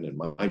and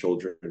my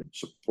children and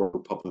support for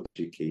public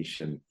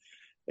education.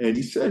 And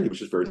he said he was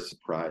just very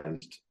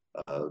surprised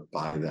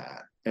by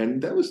that.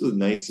 And that was the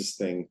nicest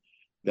thing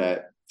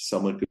that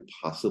someone could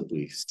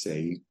possibly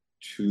say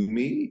to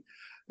me.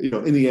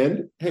 In the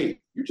end, hey,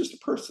 you're just a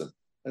person.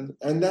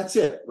 And that's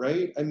it,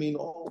 right? I mean,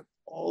 all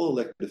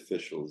elected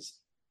officials,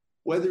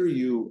 whether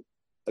you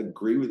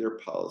agree with their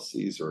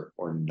policies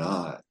or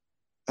not,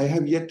 I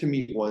have yet to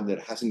meet one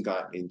that hasn't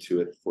gotten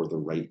into it for the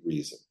right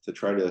reason, to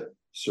try to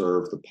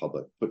serve the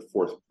public, put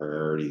forth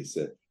priorities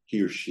that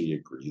he or she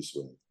agrees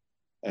with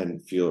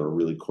and feel are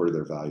really core to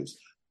their values.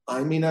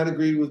 I may not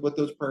agree with what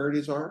those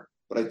priorities are,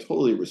 but I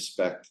totally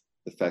respect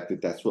the fact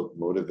that that's what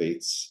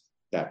motivates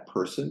that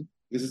person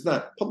because it's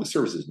not, public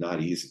service is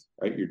not easy,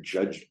 right? You're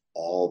judged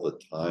all the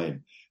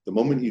time. The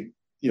moment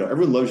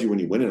everyone loves you when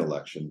you win an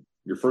election,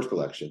 your first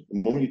election.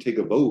 The moment you take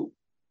a vote,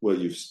 well,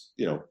 you've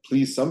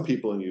pleased some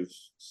people and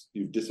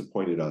you've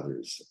disappointed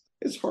others.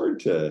 It's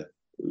hard to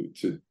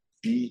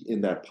be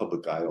in that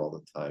public eye all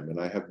the time. And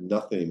I have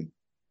nothing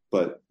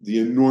but the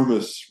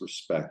enormous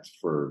respect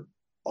for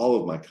all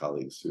of my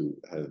colleagues who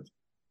have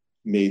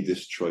made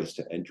this choice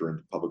to enter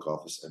into public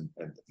office and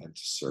to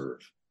serve.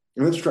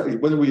 And let's try,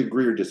 whether we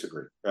agree or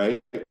disagree,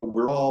 right?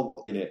 We're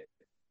all in it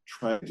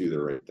trying to do the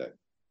right thing.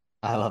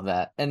 I love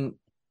that. And,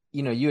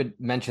 you had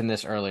mentioned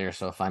this earlier,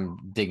 so if I'm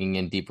digging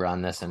in deeper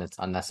on this and it's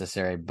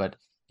unnecessary, but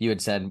you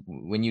had said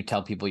when you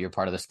tell people you're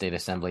part of the state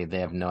assembly, they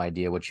have no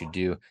idea what you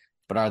do.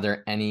 But are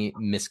there any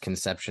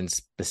misconceptions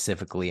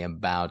specifically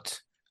about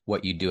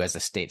what you do as a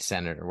state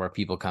senator, where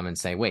people come and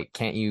say, wait,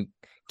 can't you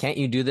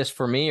do this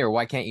for me? Or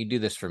why can't you do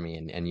this for me?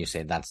 And you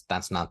say,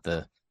 that's not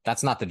the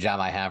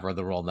job I have or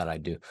the role that I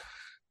do.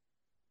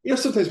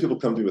 Sometimes people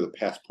come to me with a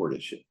passport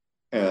issue,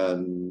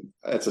 and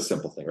that's a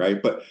simple thing,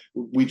 right? But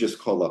we just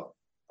call up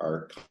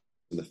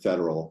the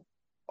federal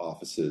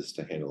offices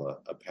to handle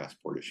a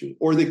passport issue.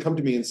 Or they come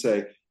to me and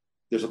say,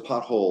 there's a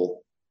pothole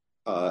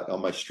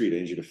on my street,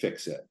 I need you to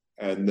fix it.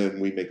 And then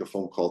we make a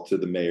phone call to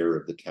the mayor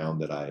of the town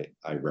that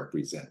I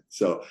represent.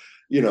 So,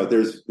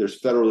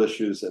 there's federal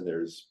issues and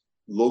there's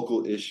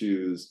local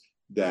issues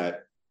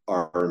that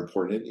are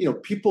important.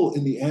 And, people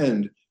in the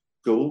end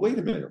go, well, wait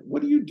a minute,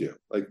 what do you do?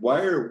 Like, why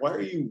are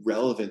you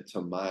relevant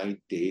to my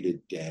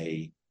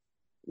day-to-day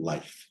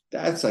life?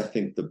 That's, I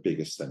think, the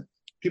biggest thing.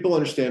 People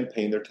understand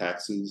paying their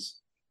taxes,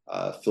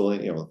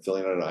 filling out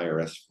an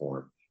IRS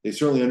form. They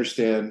certainly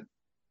understand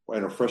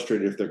and are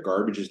frustrated if their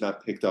garbage is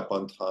not picked up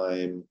on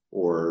time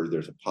or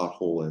there's a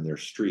pothole in their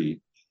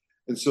street.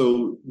 And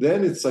so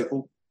then it's like,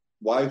 well,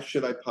 why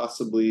should I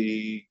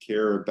possibly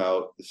care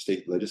about the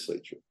state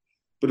legislature?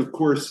 But of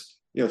course,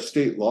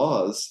 state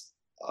laws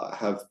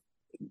have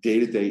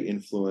day-to-day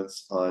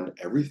influence on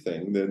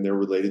everything. Then they're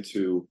related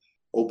to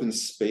open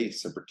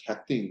space and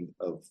protecting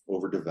of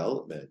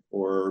overdevelopment,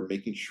 or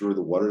making sure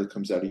the water that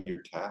comes out of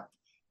your tap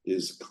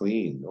is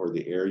clean, or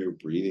the air you're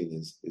breathing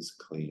is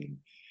clean.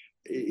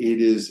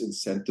 It is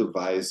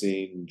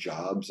incentivizing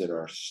jobs in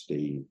our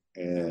state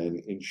and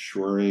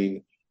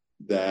ensuring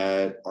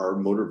that our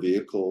motor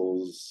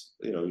vehicles,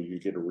 you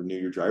get to renew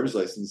your driver's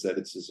license, that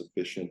it's as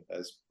efficient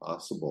as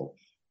possible.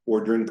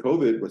 Or during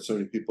COVID, when so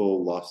many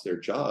people lost their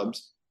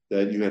jobs,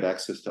 that you had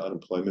access to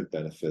unemployment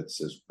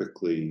benefits as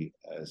quickly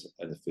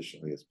and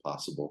efficiently as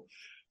possible.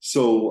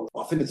 So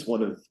often it's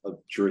one of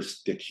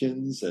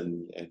jurisdictions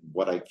and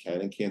what I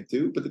can and can't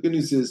do. But the good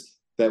news is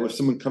that if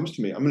someone comes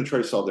to me, I'm going to try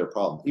to solve their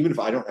problem. Even if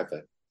I don't have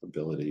that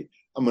ability,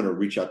 I'm going to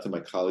reach out to my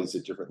colleagues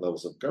at different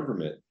levels of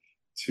government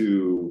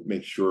to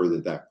make sure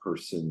that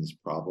person's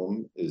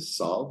problem is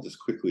solved as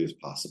quickly as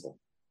possible.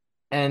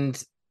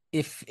 And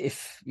if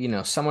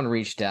someone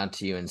reached out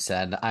to you and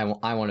said, I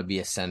want to be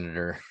a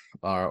senator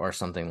or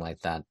something like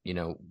that,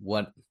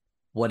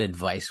 what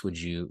advice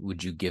would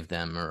you give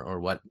them, or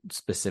what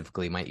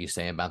specifically might you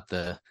say about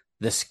the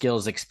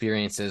skills,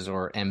 experiences,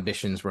 or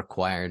ambitions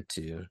required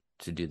to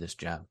do this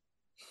job?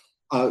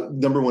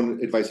 Number one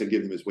advice I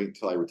give them is wait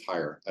until I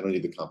retire. I don't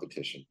need the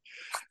competition.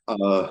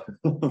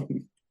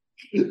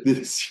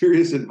 The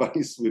serious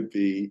advice would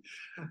be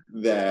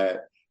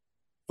that,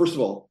 first of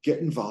all, get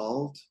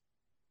involved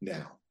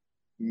now,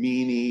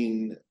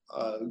 meaning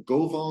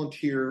go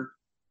volunteer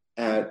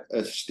at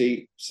a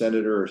state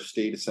senator or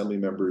state assembly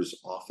member's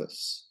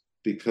office,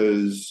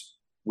 because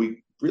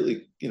we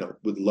really,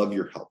 would love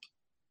your help.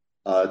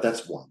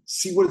 That's one.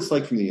 See what it's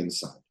like from the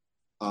inside.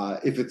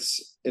 If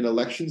it's an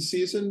election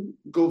season,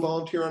 go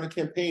volunteer on a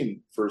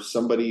campaign for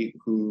somebody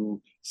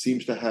who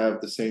seems to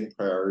have the same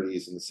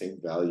priorities and the same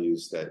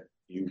values that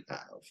you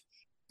have.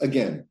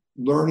 Again,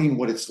 learning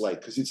what it's like,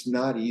 because it's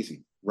not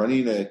easy.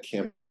 Running a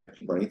campaign,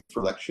 running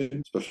for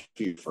election, especially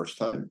your first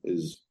time,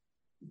 is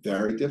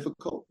very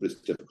difficult, but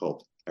it's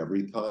difficult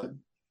every time.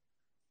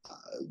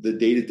 The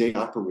day-to-day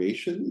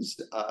operations,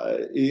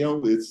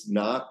 it's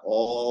not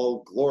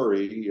all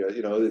glory.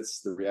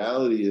 It's the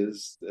reality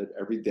is that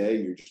every day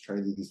you're just trying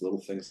to do these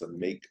little things that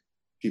make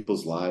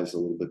people's lives a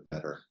little bit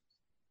better.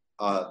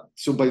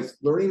 So by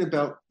learning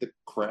about the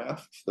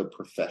craft, the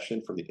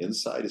profession from the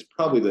inside is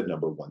probably the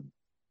number one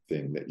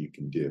thing that you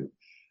can do.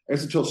 I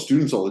used to tell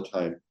students all the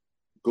time,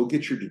 go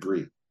get your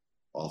degree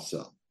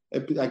also.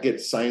 I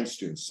get science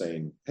students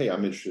saying, hey,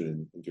 I'm interested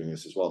in doing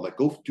this as well. I'm like,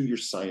 go do your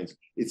science.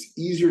 It's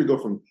easier to go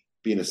from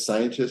being a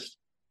scientist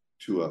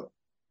to an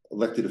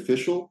elected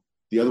official.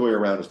 The other way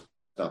around is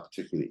not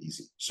particularly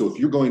easy. So if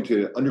you're going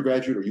to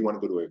undergraduate or you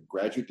want to go to a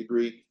graduate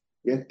degree,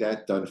 get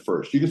that done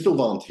first. You can still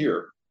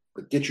volunteer,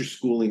 but get your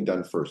schooling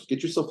done first.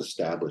 Get yourself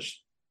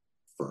established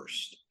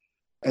first.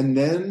 And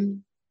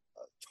then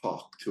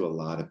talk to a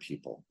lot of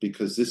people,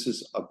 because this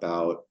is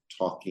about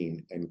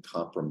talking and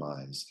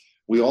compromise.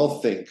 We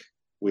all think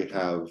we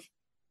have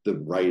the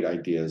right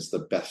ideas, the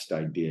best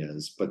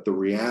ideas, but the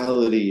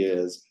reality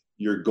is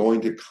you're going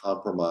to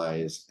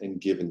compromise and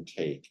give and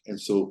take. And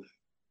so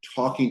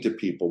talking to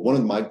people. One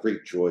of my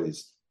great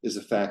joys is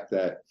the fact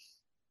that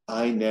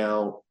I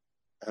now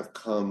have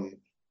come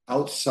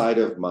outside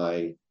of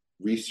my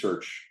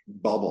research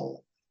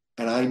bubble,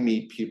 and I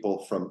meet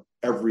people from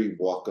every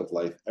walk of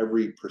life,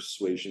 every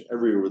persuasion,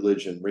 every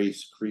religion,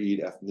 race,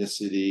 creed,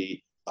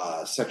 ethnicity,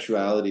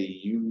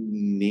 sexuality, you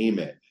name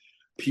it.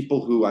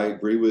 People who I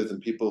agree with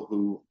and people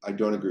who I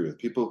don't agree with,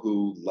 people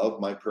who love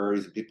my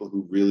priorities and people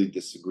who really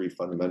disagree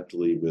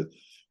fundamentally with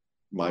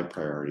my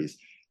priorities.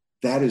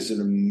 That is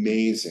an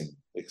amazing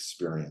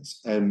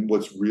experience. And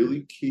what's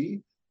really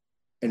key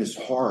and is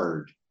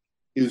hard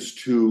is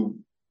to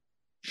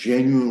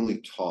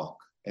genuinely talk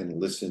and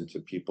listen to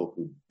people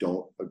who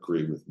don't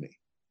agree with me,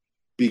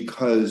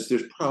 because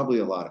there's probably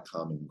a lot of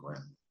common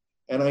ground.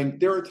 And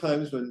there are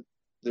times when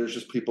there's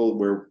just people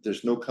where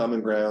there's no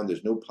common ground,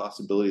 there's no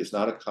possibility, it's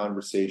not a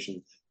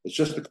conversation, it's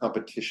just a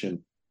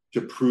competition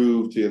to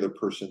prove to the other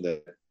person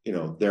that,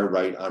 they're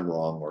right, I'm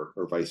wrong,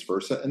 or vice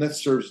versa. And that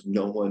serves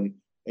no one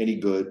any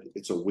good.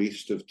 It's a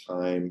waste of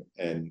time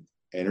and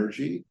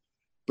energy,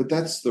 but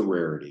that's the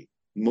rarity.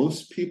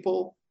 Most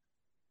people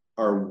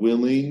are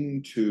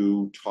willing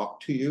to talk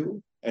to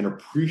you and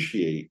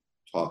appreciate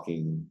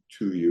talking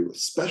to you,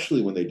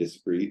 especially when they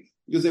disagree,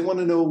 because they want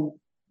to know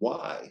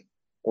why,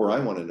 or I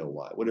want to know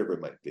why, whatever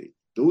it might be.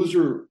 Those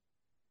are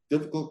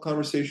difficult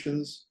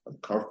conversations,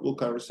 uncomfortable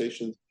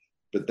conversations,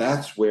 but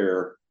that's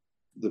where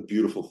the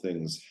beautiful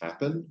things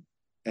happen.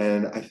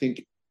 And I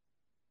think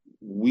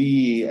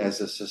we as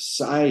a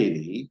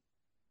society,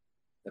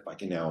 if I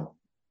can now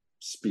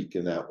speak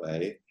in that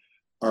way,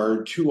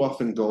 are too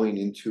often going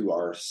into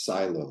our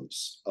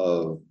silos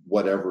of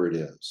whatever it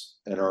is,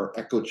 and our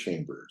echo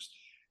chambers,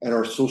 and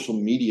our social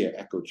media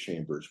echo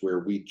chambers, where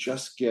we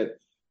just get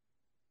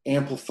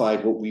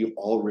amplified what we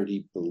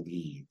already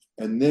believe.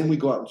 And then we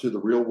go out into the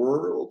real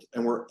world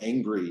and we're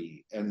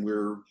angry and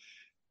we're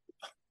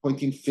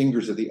pointing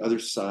fingers at the other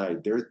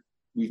side.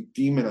 We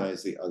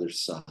demonize the other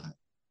side.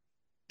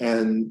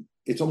 And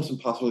it's almost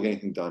impossible to get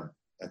anything done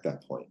at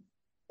that point.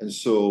 And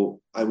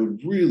so I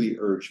would really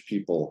urge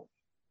people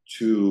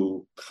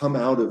to come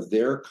out of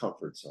their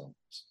comfort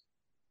zones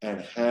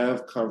and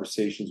have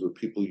conversations with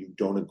people you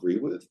don't agree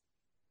with.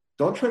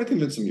 Don't try to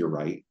convince them you're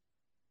right.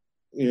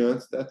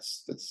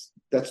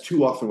 That's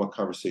too often what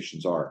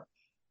conversations are.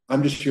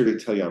 I'm just here to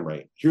tell you I'm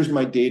right. Here's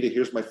my data,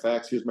 here's my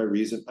facts, here's my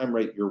reason. I'm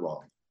right, you're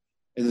wrong.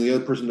 And then the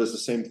other person does the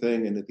same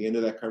thing, and at the end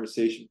of that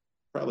conversation,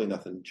 probably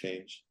nothing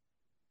changed.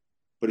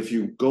 But if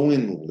you go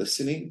in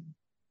listening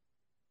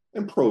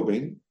and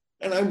probing,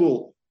 and I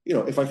will,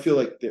 if I feel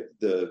like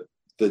the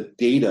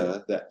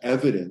data, the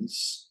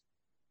evidence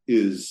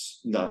is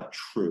not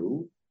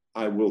true,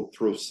 I will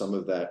throw some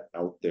of that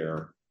out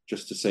there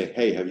just to say,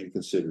 hey, have you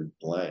considered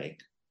blank?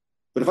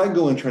 But if I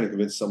go in trying to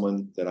convince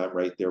someone that I'm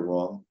right, they're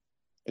wrong,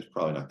 it's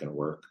probably not going to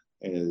work.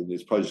 And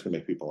it's probably just going to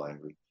make people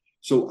angry.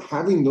 So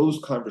having those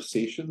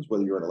conversations,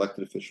 whether you're an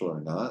elected official or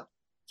not,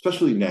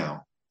 especially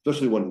now,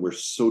 especially when we're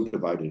so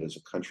divided as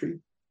a country,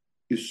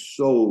 is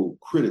so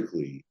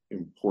critically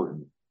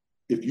important.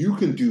 If you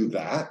can do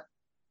that,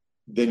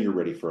 then you're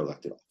ready for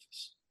elected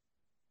office.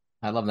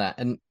 I love that.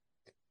 And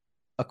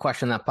a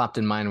question that popped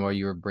in mind while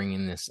you were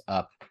bringing this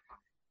up,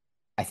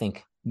 I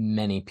think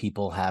many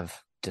people have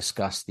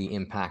discussed the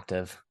impact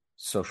of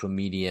social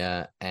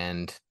media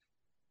and,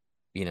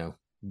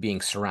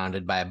 being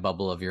surrounded by a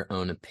bubble of your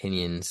own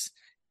opinions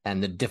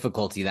and the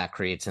difficulty that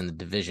creates in the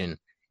division.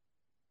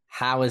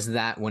 How is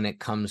that when it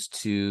comes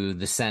to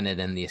the Senate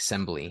and the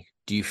Assembly?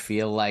 Do you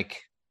feel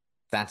like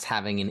that's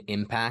having an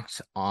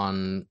impact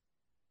on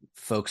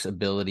folks'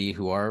 ability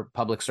who are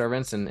public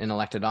servants and in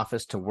elected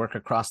office to work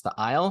across the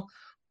aisle?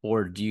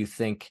 Or do you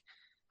think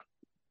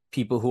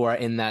people who are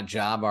in that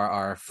job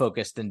are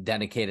focused and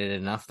dedicated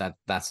enough that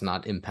that's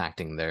not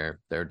impacting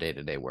their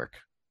day-to-day work?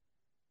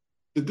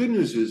 The good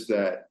news is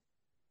that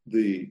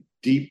the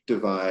deep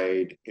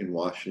divide in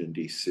Washington,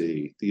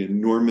 D.C., the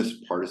enormous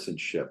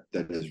partisanship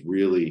that has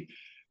really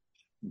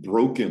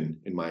broken,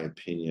 in my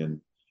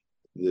opinion,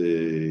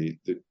 the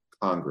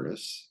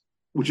Congress,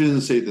 which isn't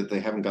to say that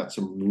they haven't got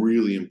some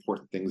really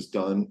important things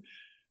done.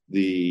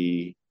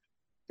 The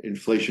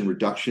Inflation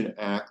Reduction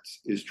Act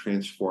is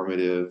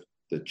transformative.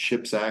 The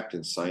CHIPS Act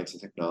in science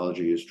and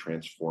technology is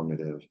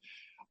transformative.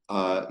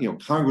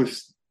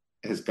 Congress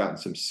has gotten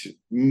some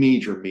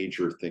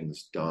major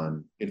things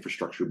done.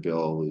 Infrastructure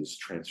bill is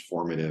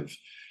transformative.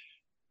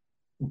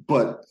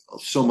 But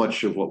so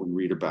much of what we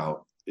read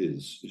about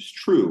is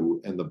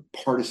true, and the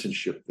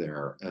partisanship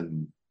there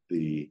and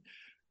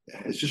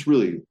it's just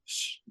really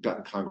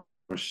gotten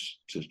Congress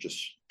to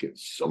just get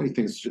so many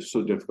things just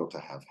so difficult to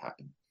have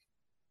happen.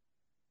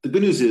 The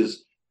good news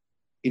is,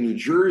 in New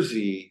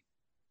Jersey,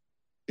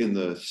 in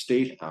the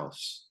State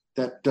House,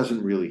 that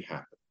doesn't really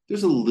happen.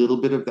 There's a little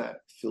bit of that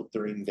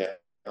filtering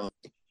down,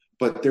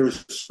 but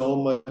there's so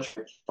much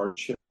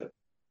hardship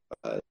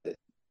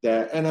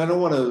that, and I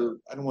don't want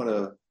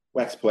to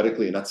wax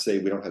poetically and not say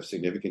we don't have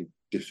significant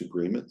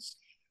disagreements,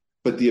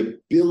 but the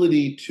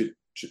ability to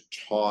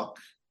talk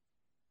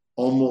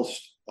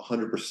almost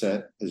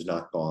 100% is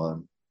not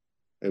gone,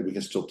 and we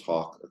can still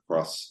talk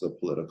across the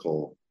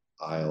political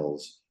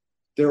aisles.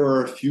 There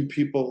are a few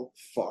people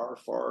far,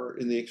 far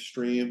in the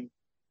extreme,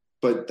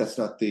 but that's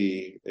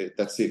the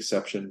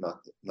exception,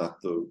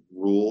 not the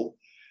rule.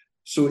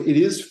 So it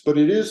is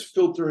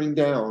filtering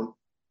down.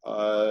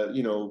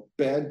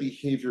 Bad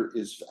behavior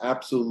is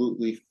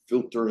absolutely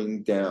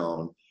filtering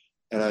down,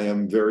 and I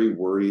am very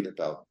worried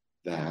about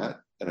that.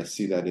 And I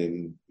see that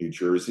in New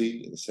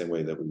Jersey in the same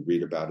way that we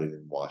read about it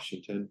in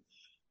Washington.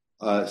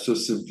 So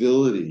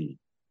civility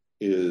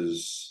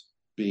is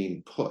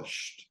being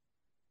pushed.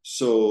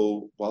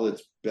 So while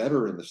it's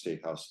better in the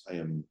State House, I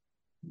am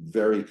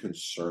very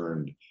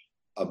concerned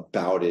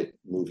about it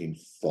moving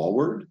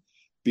forward,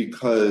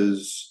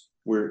 because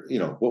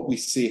what we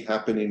see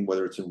happening,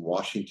 whether it's in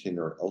Washington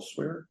or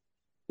elsewhere,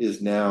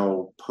 is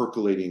now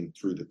percolating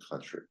through the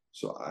country.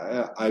 So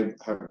I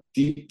have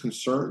deep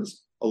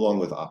concerns along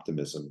with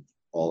optimism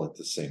all at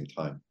the same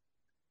time.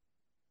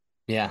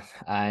 Yeah,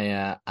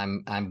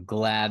 I'm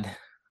glad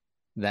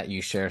that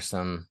you share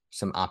some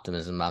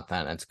optimism about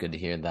that. It's good to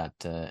hear that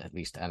at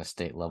least at a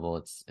state level,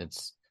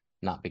 it's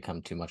not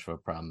become too much of a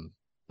problem.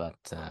 But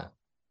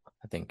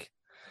I think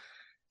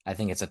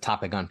it's a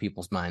topic on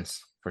people's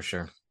minds for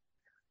sure.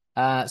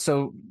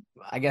 So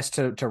I guess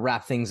to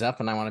wrap things up,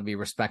 and I want to be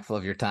respectful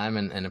of your time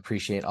and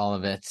appreciate all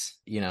of it.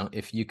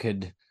 If you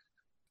could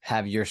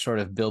have your sort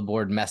of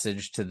billboard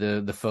message to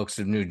the folks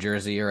of New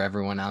Jersey or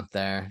everyone out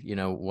there,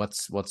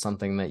 what's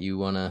something that you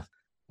want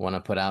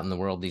to put out in the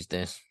world these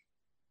days?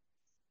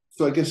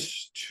 So I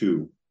guess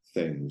two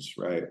things,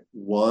 right?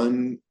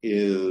 One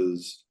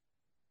is,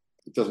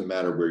 it doesn't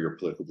matter where your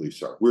political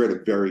beliefs are. We're at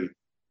a very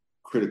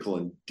critical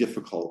and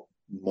difficult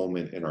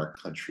moment in our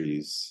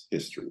country's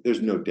history.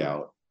 There's no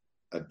doubt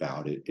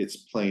about it. It's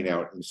playing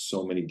out in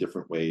so many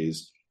different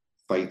ways.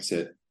 Fights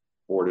at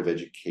Board of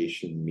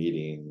Education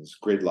meetings,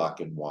 gridlock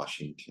in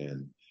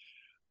Washington.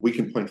 We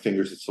can point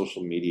fingers at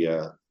social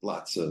media,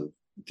 lots of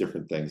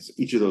different things.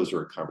 Each of those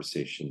are a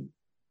conversation.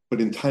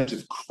 But in times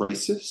of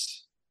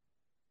crisis,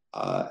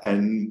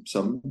 and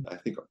some, I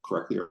think,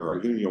 correctly are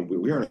arguing,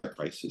 we are in a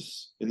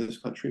crisis in this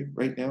country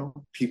right now.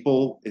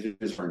 It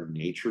is our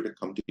nature to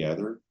come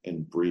together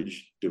and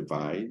bridge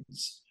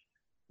divides,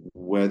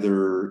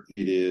 whether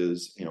it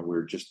is,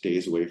 we're just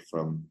days away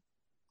from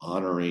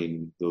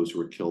honoring those who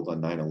were killed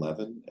on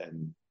 9/11.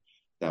 And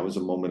that was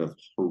a moment of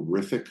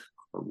horrific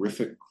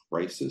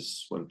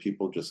crisis when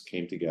people just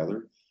came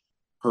together.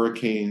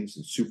 Hurricanes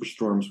and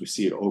superstorms, we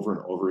see it over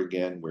and over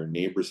again, where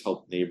neighbors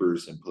help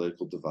neighbors, and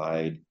political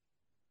divide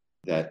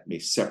that may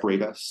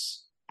separate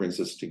us brings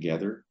us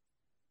together.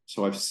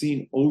 So I've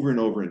seen over and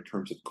over, in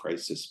terms of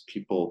crisis,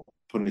 people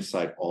putting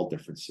aside all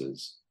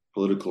differences,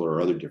 political or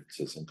other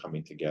differences, and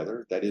coming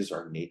together. That is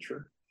our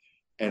nature.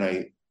 And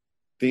I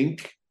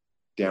think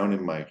down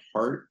in my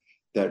heart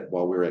that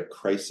while we're at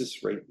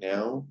crisis right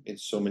now in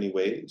so many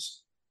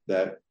ways,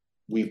 that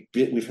we've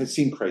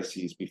seen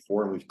crises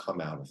before and we've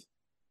come out of it.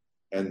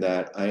 And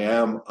that I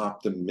am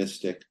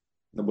optimistic,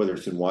 whether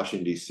it's in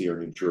Washington, D.C. or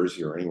New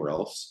Jersey or anywhere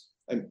else,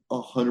 I'm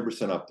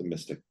 100%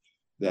 optimistic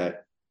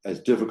that,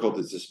 as difficult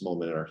as this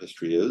moment in our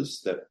history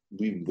is, that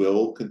we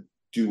will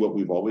do what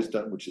we've always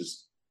done, which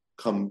is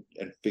come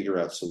and figure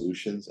out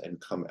solutions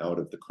and come out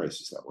of the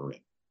crisis that we're in.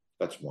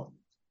 That's one.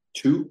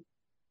 Two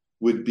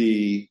would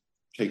be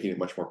taking it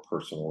much more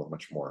personal and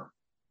much more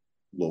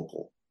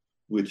local,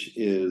 which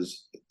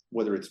is,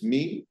 whether it's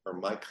me or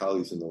my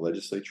colleagues in the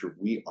legislature,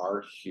 we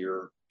are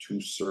here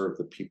to serve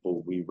the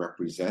people we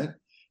represent.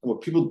 And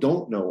what people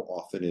don't know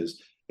often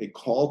is a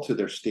call to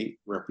their state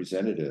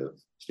representative,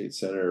 state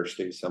senator,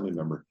 state assembly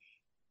member,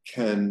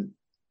 can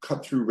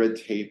cut through red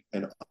tape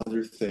and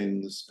other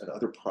things and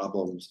other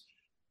problems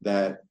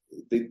that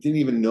they didn't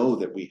even know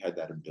that we had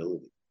that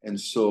ability. And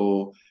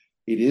so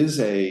it is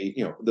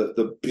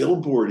the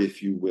billboard,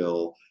 if you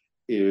will,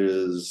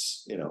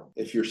 is,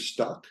 if you're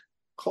stuck,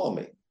 call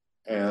me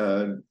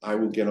and I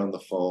will get on the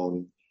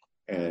phone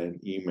and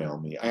email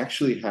me. I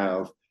actually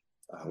have,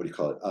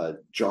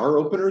 jar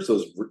openers,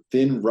 those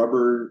thin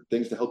rubber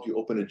things to help you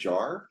open a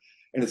jar.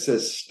 And it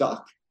says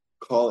stuck,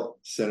 call it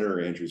Senator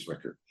Andrew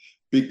Zwicker.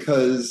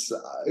 Because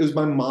it was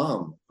my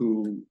mom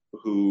who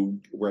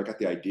where I got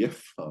the idea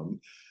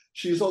from.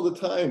 She all the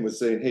time was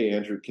saying, "Hey,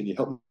 Andrew, can you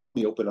help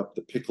me open up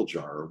the pickle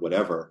jar or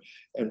whatever?"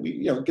 And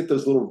we, get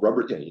those little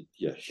rubber,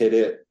 you hit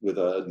it with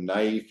a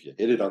knife, you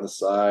hit it on the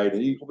side,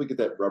 and you hopefully get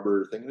that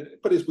rubber thing.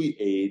 But as we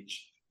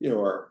age,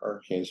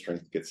 our hand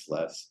strength gets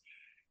less.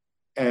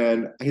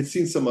 And I had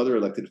seen some other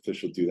elected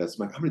official do that.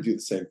 So I'm like, I'm going to do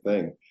the same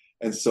thing.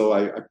 And so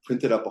I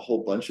printed up a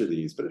whole bunch of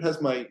these, but it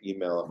has my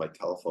email and my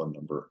telephone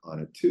number on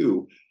it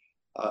too,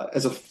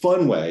 as a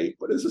fun way,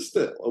 but as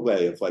a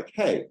way of like,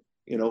 hey,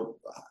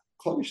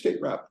 call your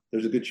state rep.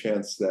 There's a good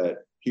chance that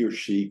he or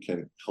she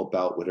can help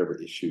out whatever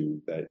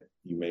issue that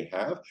you may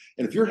have.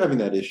 And if you're having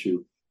that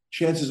issue,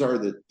 chances are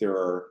that there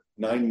are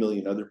 9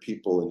 million other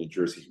people in New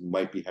Jersey who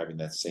might be having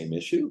that same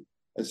issue.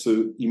 And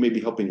so you may be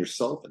helping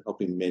yourself and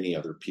helping many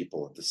other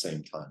people at the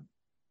same time.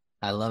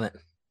 I love it.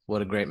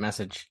 What a great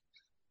message.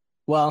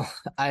 Well,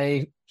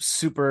 I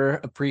super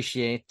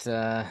appreciate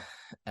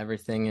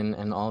everything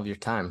and all of your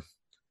time.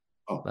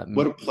 Oh,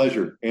 what a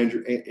pleasure.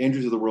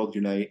 Andrews of the World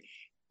Unite.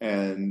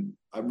 And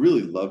I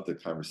really loved the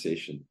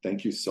conversation.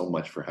 Thank you so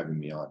much for having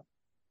me on.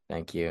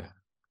 Thank you.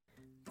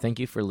 Thank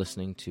you for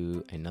listening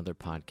to another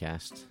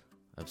podcast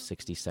of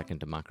 60 Second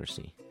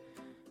Democracy.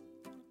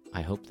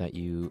 I hope that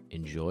you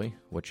enjoy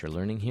what you're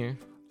learning here.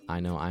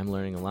 I know I'm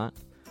learning a lot.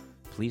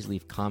 Please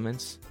leave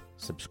comments,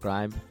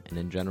 subscribe, and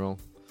in general,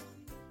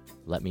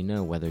 let me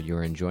know whether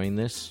you're enjoying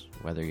this,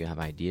 whether you have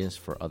ideas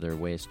for other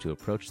ways to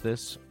approach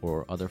this,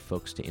 or other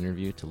folks to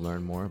interview to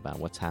learn more about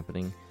what's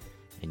happening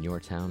in your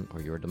town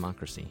or your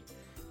democracy.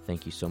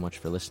 Thank you so much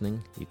for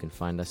listening. You can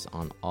find us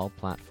on all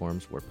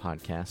platforms where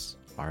podcasts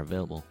are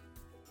available.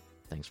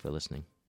 Thanks for listening.